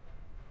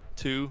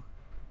 2,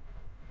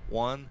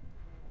 1,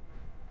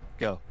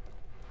 go.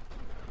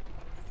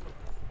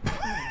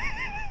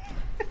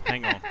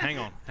 Hang on. Hang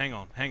on. Hang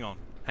on. Hang on.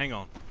 Hang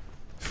on.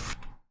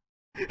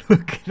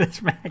 Look at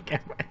this man.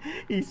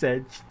 He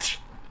said,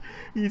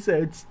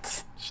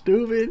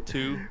 stupid.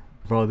 2,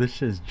 Bro, this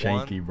shit's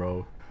One. janky,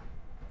 bro.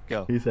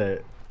 go. He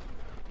said,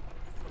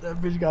 that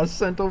bitch got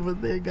sent over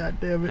there,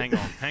 goddamn it. Hang on.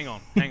 Hang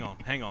on. Hang on.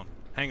 Hang on.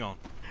 Hang on.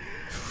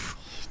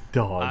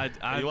 Dog.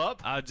 You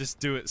up? I just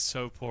do it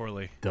so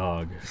poorly.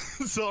 Dog.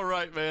 It's all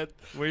right, man.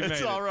 We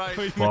It's made all it. right.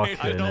 We Fuck made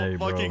I it. it. don't Hey,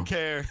 bro. fucking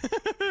care.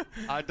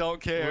 I don't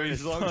care We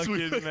as long as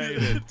we fucking made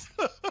made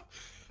it.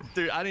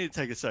 Dude, I need to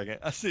take a second.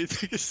 I need to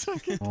take a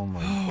second. Oh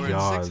my We're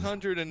god. at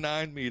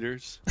 609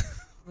 meters.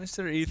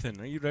 Mr.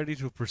 Ethan, are you ready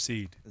to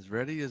proceed? As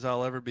ready as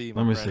I'll ever be,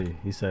 my Let me friend. see.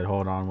 He said,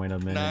 hold on, wait a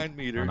minute. 9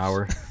 meters. An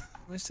hour.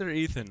 Mr.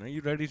 Ethan, are you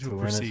ready to 2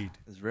 minutes. proceed?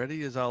 As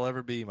ready as I'll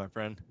ever be, my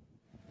friend.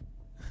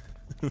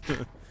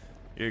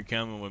 You're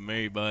coming with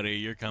me, buddy.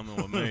 You're coming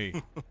with me.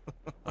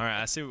 All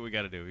right, I see what we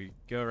got to do. We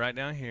go right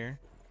down here.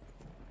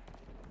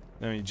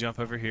 Then you jump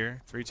over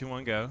here. 3, 2,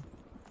 1, go.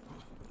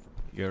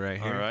 You go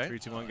right here. All right. 3,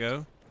 2, 1,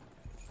 go.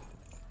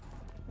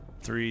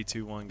 3,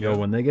 2, 1, go. Yo,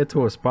 when they get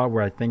to a spot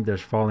where I think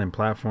there's falling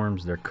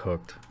platforms, they're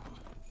cooked.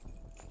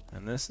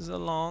 And this is a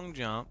long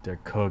jump. They're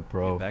cooked,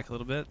 bro. Back a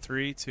little bit.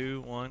 3,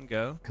 2, 1,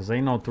 go. Cause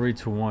ain't no 3,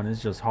 2, 1.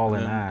 It's just hauling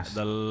And then ass.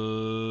 the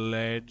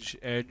ledge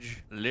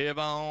edge. Live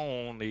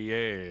on the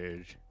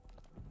edge.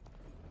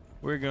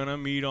 We're gonna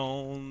meet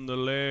on the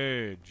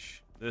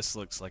ledge. This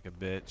looks like a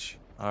bitch.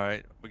 All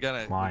right, we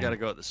gotta Flying.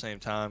 go at the same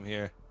time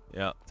here.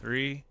 Yep.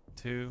 3,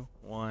 2,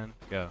 1,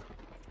 go.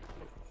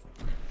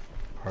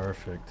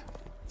 Perfect.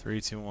 3,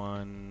 2,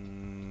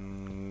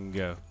 1,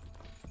 go.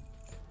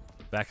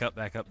 Back up,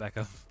 back up, back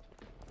up.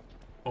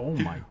 Oh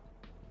my.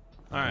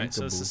 All right,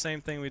 so it's the Unthinkable.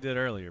 same thing we did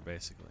earlier,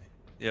 basically.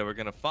 Yeah, we're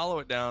gonna follow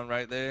it down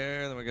right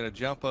there. Then we're gonna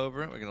jump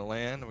over it. We're gonna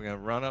land. We're gonna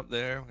run up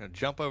there. We're gonna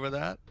jump over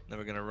that. Then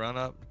we're gonna run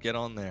up, get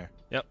on there.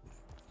 Yep.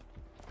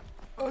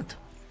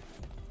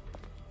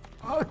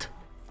 Out.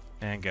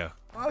 And go.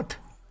 Out.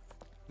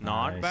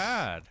 Not Nice.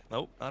 bad.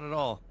 Nope, not at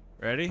all.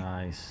 Ready?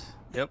 Nice.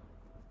 Yep.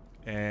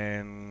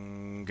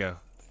 And go.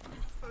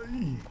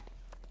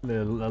 A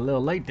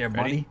little late there,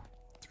 Ready? buddy.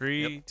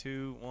 3,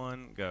 2,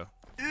 1, go.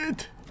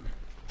 It.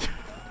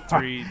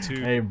 3,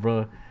 2, Hey,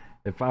 bro.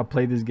 If I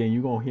play this game,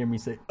 you gonna hear me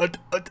say, ut.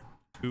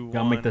 2, 1,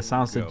 Gotta make the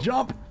sounds to go.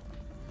 jump.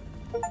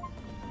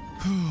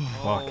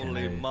 Fucking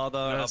Holy A. mother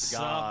The of God.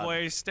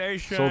 subway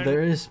station. So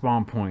there is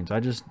spawn points. I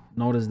just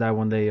noticed that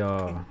when they We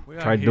are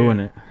tried doing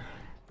here. it.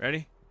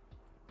 Ready?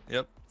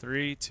 Yep.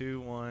 3,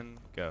 2, 1,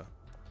 go.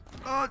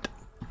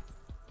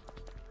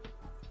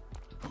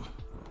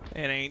 It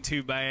ain't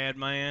too bad,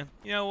 man.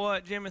 You know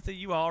what, Jimothy?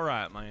 You all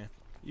right, man.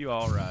 You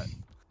all right.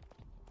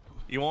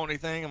 You want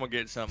anything? I'm gonna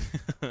get something.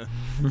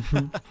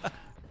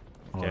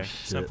 Oh, Okay, shit.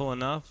 simple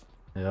enough.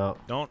 Yep.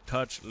 Don't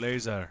touch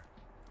laser.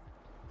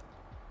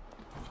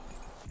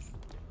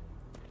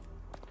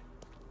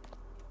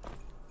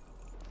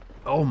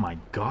 Oh my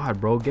god,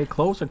 bro. Get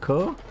closer,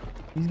 cuz.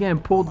 He's getting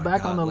pulled Oh my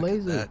back God, on the look at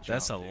laser. that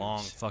That's a jump, dude. long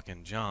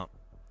fucking jump.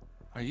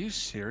 Are you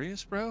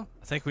serious, bro?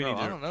 I think we Bro, need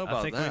to. I don't know I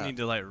about think that. we need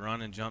to like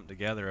run and jump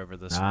together over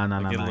this. Nah, one. nah,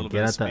 Like, nah, get a nah. little Get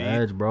bit of at the speed,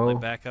 edge, bro.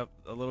 like back up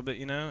a little bit,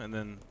 you know, and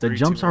then The 3,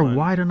 jumps 2, are 1,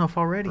 wide enough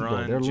already, though.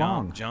 Run, They're jump,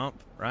 long.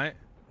 jump, right?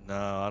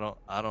 No,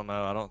 I don't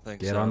know. I don't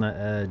think Get so. on the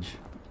edge.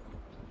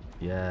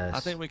 Yes. I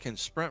think we can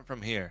sprint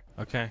from here.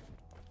 Okay.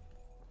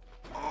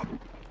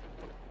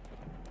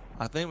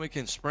 I think we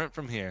can sprint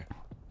from here.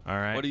 All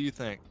right. What do you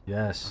think?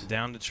 Yes.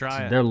 Down to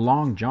try it. They're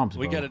long jumps,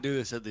 We bro. got to do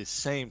this at the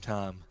same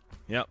time.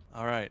 Yep.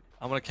 All right.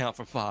 I'm going to count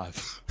from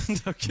 5.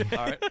 Okay.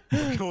 All right.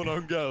 We're going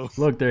on go.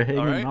 Look, they're All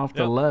hitting right. off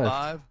the left.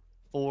 5,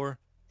 4,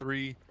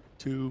 3,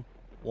 2,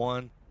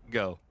 1,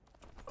 go.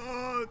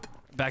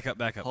 Back up,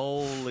 back up.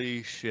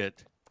 Holy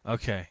shit.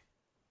 Okay.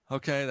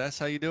 Okay, that's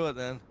how you do it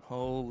then.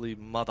 Holy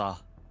mother.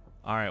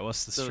 All right,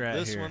 what's the So strat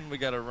this here? one we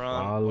got to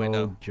run. Follow, Wait,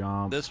 no.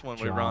 jump. This one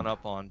we jump. run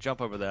up on.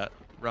 Jump over that.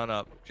 Run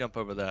up. Jump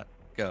over that.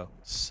 Go.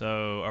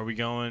 So, are we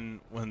going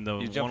when the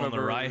You jump one on the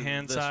over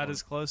right-hand this side one.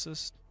 is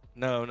closest?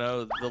 No,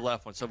 the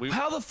left one. So we.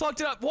 How the fuck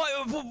did I...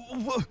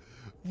 What?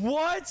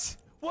 What?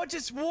 What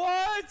just...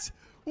 What?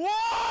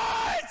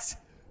 What?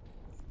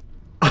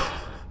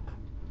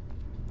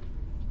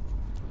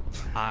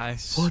 I What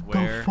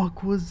swear the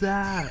fuck was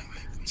that?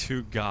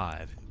 to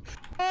God.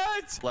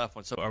 What? Left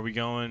one. So Are we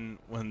going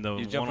when the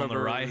You jump one on the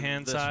over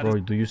right-hand this side? Bro,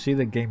 do you see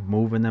the game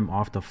moving them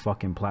off the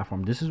fucking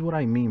platform? This is what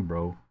I mean,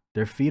 bro.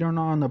 Their feet are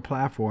not on the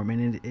platform,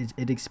 and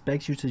it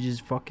expects you to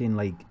just fucking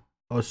like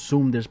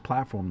assume there's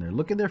platform there.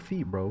 Look at their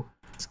feet, bro.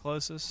 It's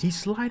closest. He's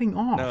sliding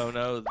off.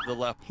 No, the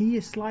left. He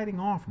is sliding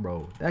off,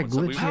 bro. That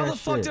So we- glitchy How the ass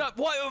fuck shit. did I...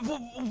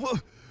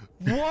 What?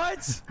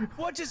 What?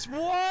 What just...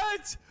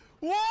 What?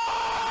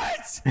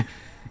 What?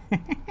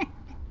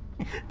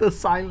 The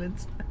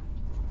silence.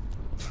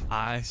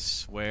 I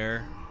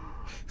swear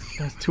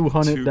That's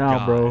 200 to down,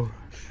 God. bro.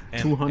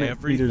 And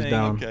 200 meters everything-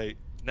 down. Okay.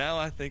 Now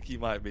I think he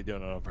might be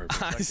doing it on purpose.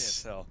 I can't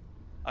tell.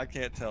 I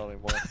can't tell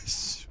anymore.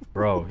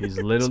 Bro, he's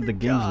literally the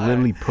game's God.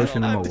 literally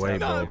pushing I him did away, did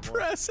bro. not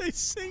press a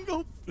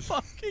single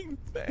fucking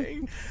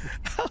thing.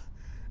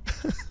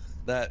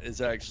 That is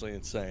actually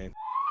insane.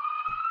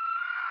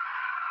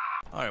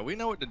 All right, we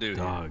know what to do.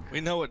 Dog. We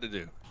know what to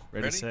do.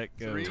 Ready, set,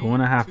 go.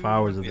 2.5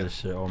 hours of yeah. this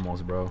shit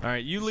almost, bro. All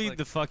right, you It's lead like-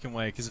 the fucking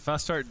way, because if I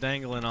start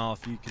dangling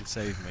off, you can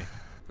save me.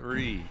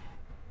 3,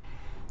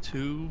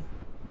 2,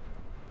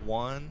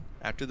 1.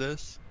 After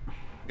this,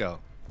 go.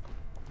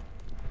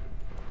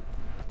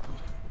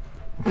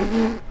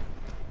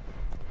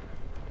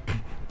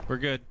 We're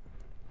good.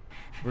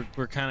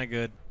 We're kind of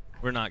good.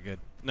 We're not good.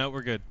 No,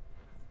 we're good.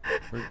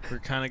 We're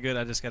kind of good.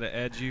 I just got to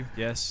edge you.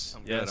 Yes.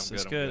 I'm good, yes, I'm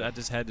it's good, I'm good. good. I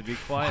just had to be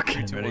quiet.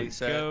 3, 2, 1, Ready,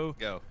 set, go.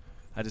 go.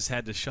 I just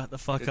had to shut the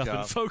fuck Good up job.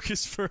 and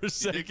focus for a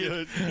second.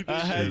 good. You did I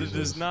had to Jesus.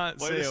 just not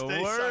Way say to a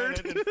stay word.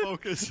 silent and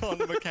focus on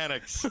the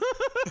mechanics.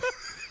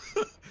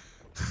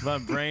 My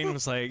brain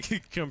was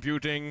like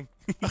computing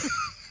how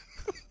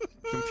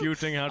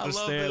to I love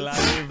stay that alive.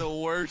 it's the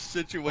worst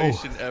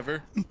situation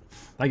ever.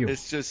 Like you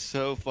It's just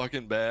so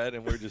fucking bad,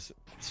 and we're just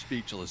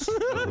speechless.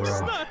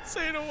 Just not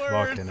saying a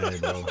word. fucking A,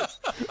 bro.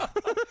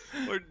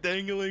 We're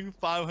dangling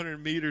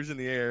 500 meters in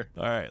the air.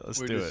 All right, let's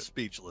We're do just it.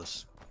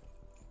 speechless.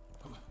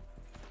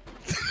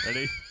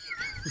 Ready?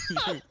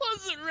 I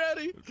wasn't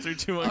ready. 3,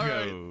 2, 1, All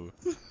go.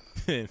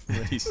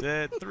 Ready,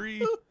 set,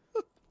 3.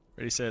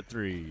 Ready, set,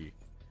 3.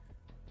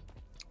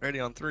 Ready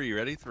on 3.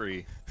 Ready,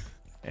 3.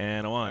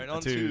 And a 1, All right,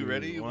 on 2. 2.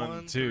 Ready, 1,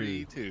 1, 2.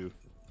 3, 2.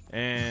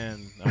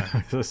 And all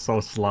right. This is so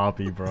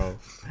sloppy, bro.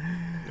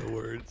 No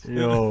words.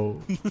 Yo,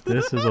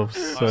 this is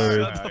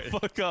absurd. Shut the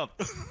fuck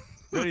up.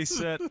 Ready,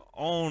 set,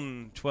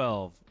 on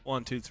 12.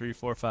 1, 2, 3,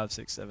 4, 5,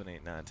 6, 7,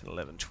 8, 9, 10,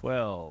 11,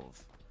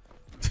 12.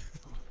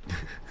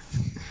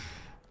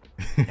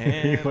 He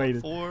And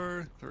waited.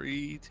 4,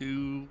 3,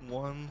 2,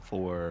 1,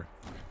 4.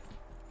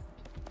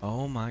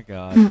 oh my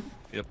God.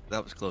 Yep,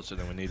 that was closer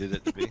than we needed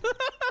it to be.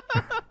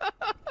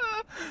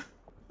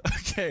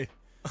 Okay.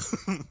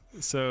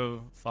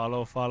 So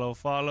follow,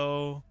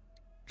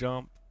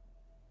 jump,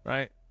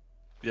 right?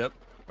 Yep.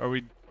 Or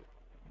we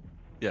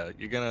Yeah,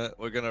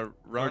 we're gonna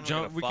run. or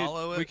jump? We're gonna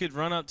follow we it. could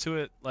run up to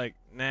it like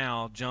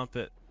now, jump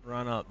it,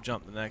 run up,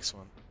 jump the next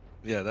one.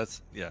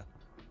 Yeah,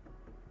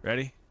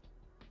 Ready?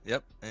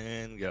 Yep,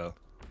 and go.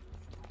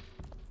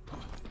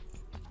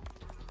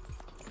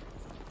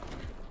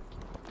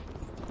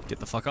 Get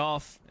the fuck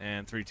off.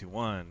 And 3, 2,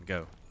 1,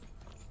 go.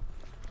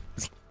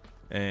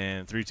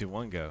 And 3, 2,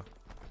 1, go.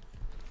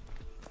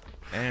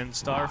 And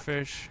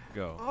starfish,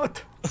 go.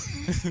 What?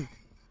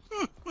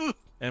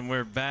 And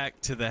we're back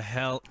to the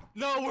hell.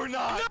 No, we're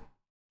not.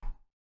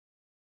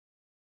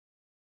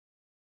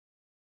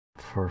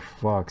 For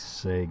fuck's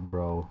sake,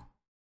 bro.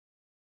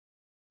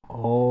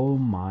 Oh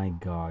my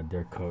God,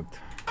 they're cooked.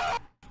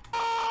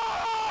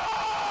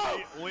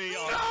 We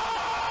are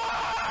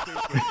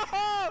stupid.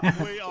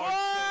 We are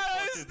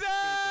What is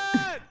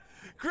that?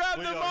 Grab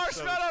We the are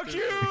so marshmallow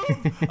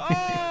stupid. cube!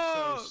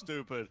 Oh! so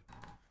stupid.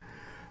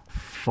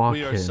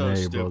 Fucking are so A, bro.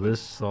 stupid.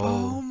 This so.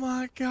 Oh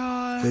my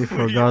God. They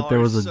forgot there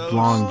are was a so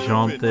long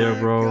jump stupid, there,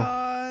 man. bro.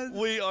 God.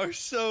 We are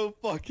so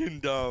fucking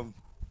dumb.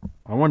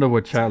 I wonder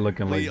what chat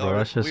looking like, we bro. are,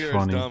 That's just we are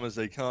funny. as dumb as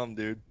they come,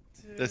 dude.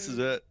 This is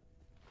it.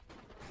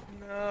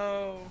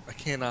 No. I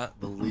cannot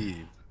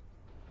believe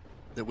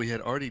that we had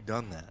already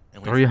done that.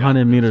 And we 300 forgot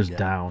there was meters a gap.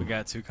 down. We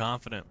got too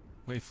confident.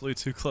 We flew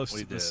too close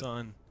We to the did.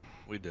 sun.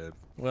 We did.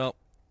 Well,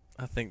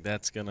 I think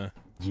that's gonna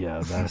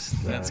Yeah,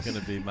 that's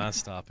gonna be my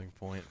stopping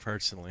point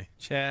personally.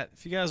 Chat,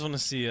 if you guys want to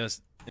see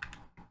us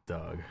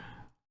Doug.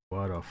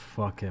 What a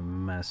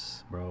fucking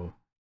mess, bro.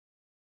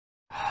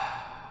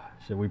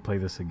 Should we play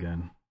this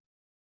again?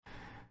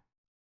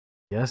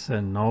 Yes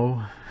and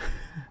no.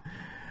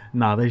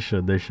 Nah, they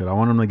should. They should. I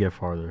want them to get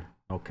farther.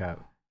 No cap.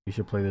 You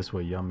should play this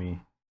with Yummy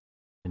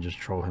and just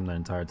troll him the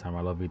entire time.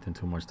 I love Ethan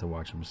too much to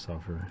watch him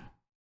suffer.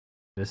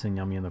 This and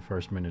Yummy in the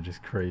first minute is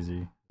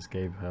crazy.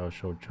 Escape Hell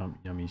show Trump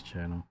Yummy's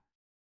channel.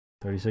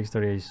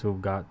 3638 Soup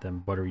got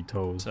them buttery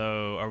toes.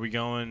 So are we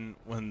going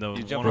when the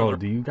one Bro,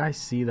 do you guys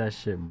see that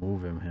shit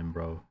moving him,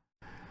 bro?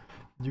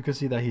 You can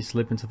see that he's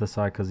slipping to the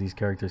side because these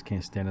characters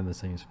can't stand in the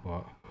same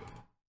spot.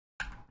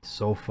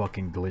 So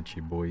fucking glitchy,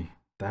 boy.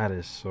 That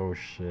is so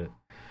shit.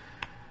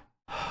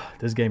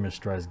 This game is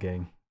stress,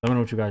 gang. Let me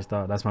know what you guys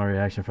thought. That's my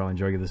reaction. If y'all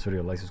enjoyed this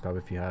video, like, subscribe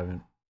if you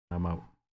haven't. I'm out.